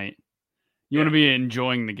opening night. You want to be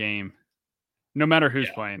enjoying the game, no matter who's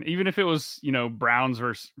playing. Even if it was, Browns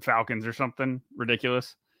versus Falcons or something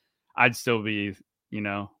ridiculous, I'd still be,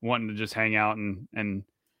 wanting to just hang out and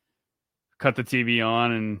cut the TV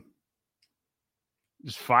on and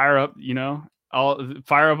just fire up, get all the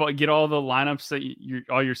lineups that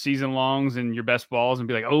all your season longs and your best balls and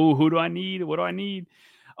be like, oh, who do I need? What do I need?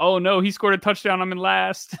 Oh no, he scored a touchdown. I'm in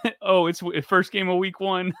last. Oh, it's first game of week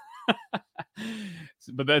 1.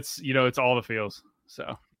 But that's, it's all the feels.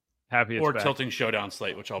 So happy it's back. Tilting Showdown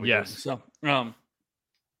slate, which I'll be doing. So,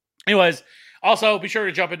 anyways, also be sure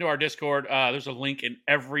to jump into our Discord. There's a link in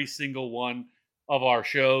every single one of our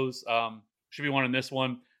shows. Should be one in this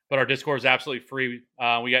one. But our Discord is absolutely free.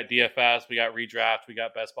 We got DFS, we got redraft, we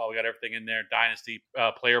got best ball, we got everything in there. Dynasty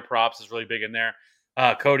player props is really big in there.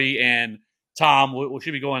 Cody and Tom we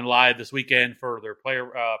should be going live this weekend for their player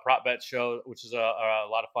prop bet show, which is a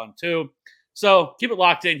lot of fun too. So keep it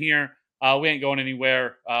locked in here. We ain't going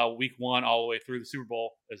anywhere. Week 1 all the way through the Super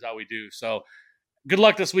Bowl is how we do. So good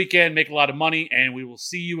luck this weekend. Make a lot of money, and we will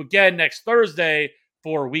see you again next Thursday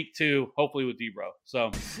for week 2, hopefully with D-Bro. So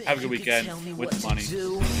have a good weekend with the money.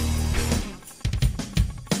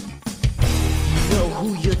 Know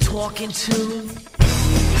who you're talking to?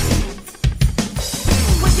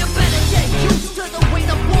 used to the way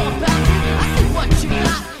the ball bounces. I see what you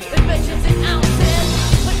got in measures and ounces,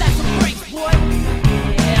 but that's a brace, boy.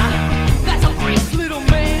 Yeah, that's a brace, little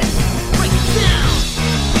man. Break it down.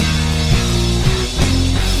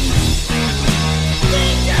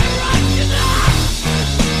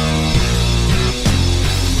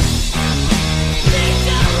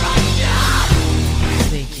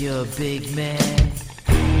 Think you're a big man.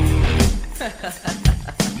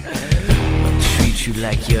 I'll treat you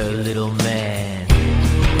like you're a little man.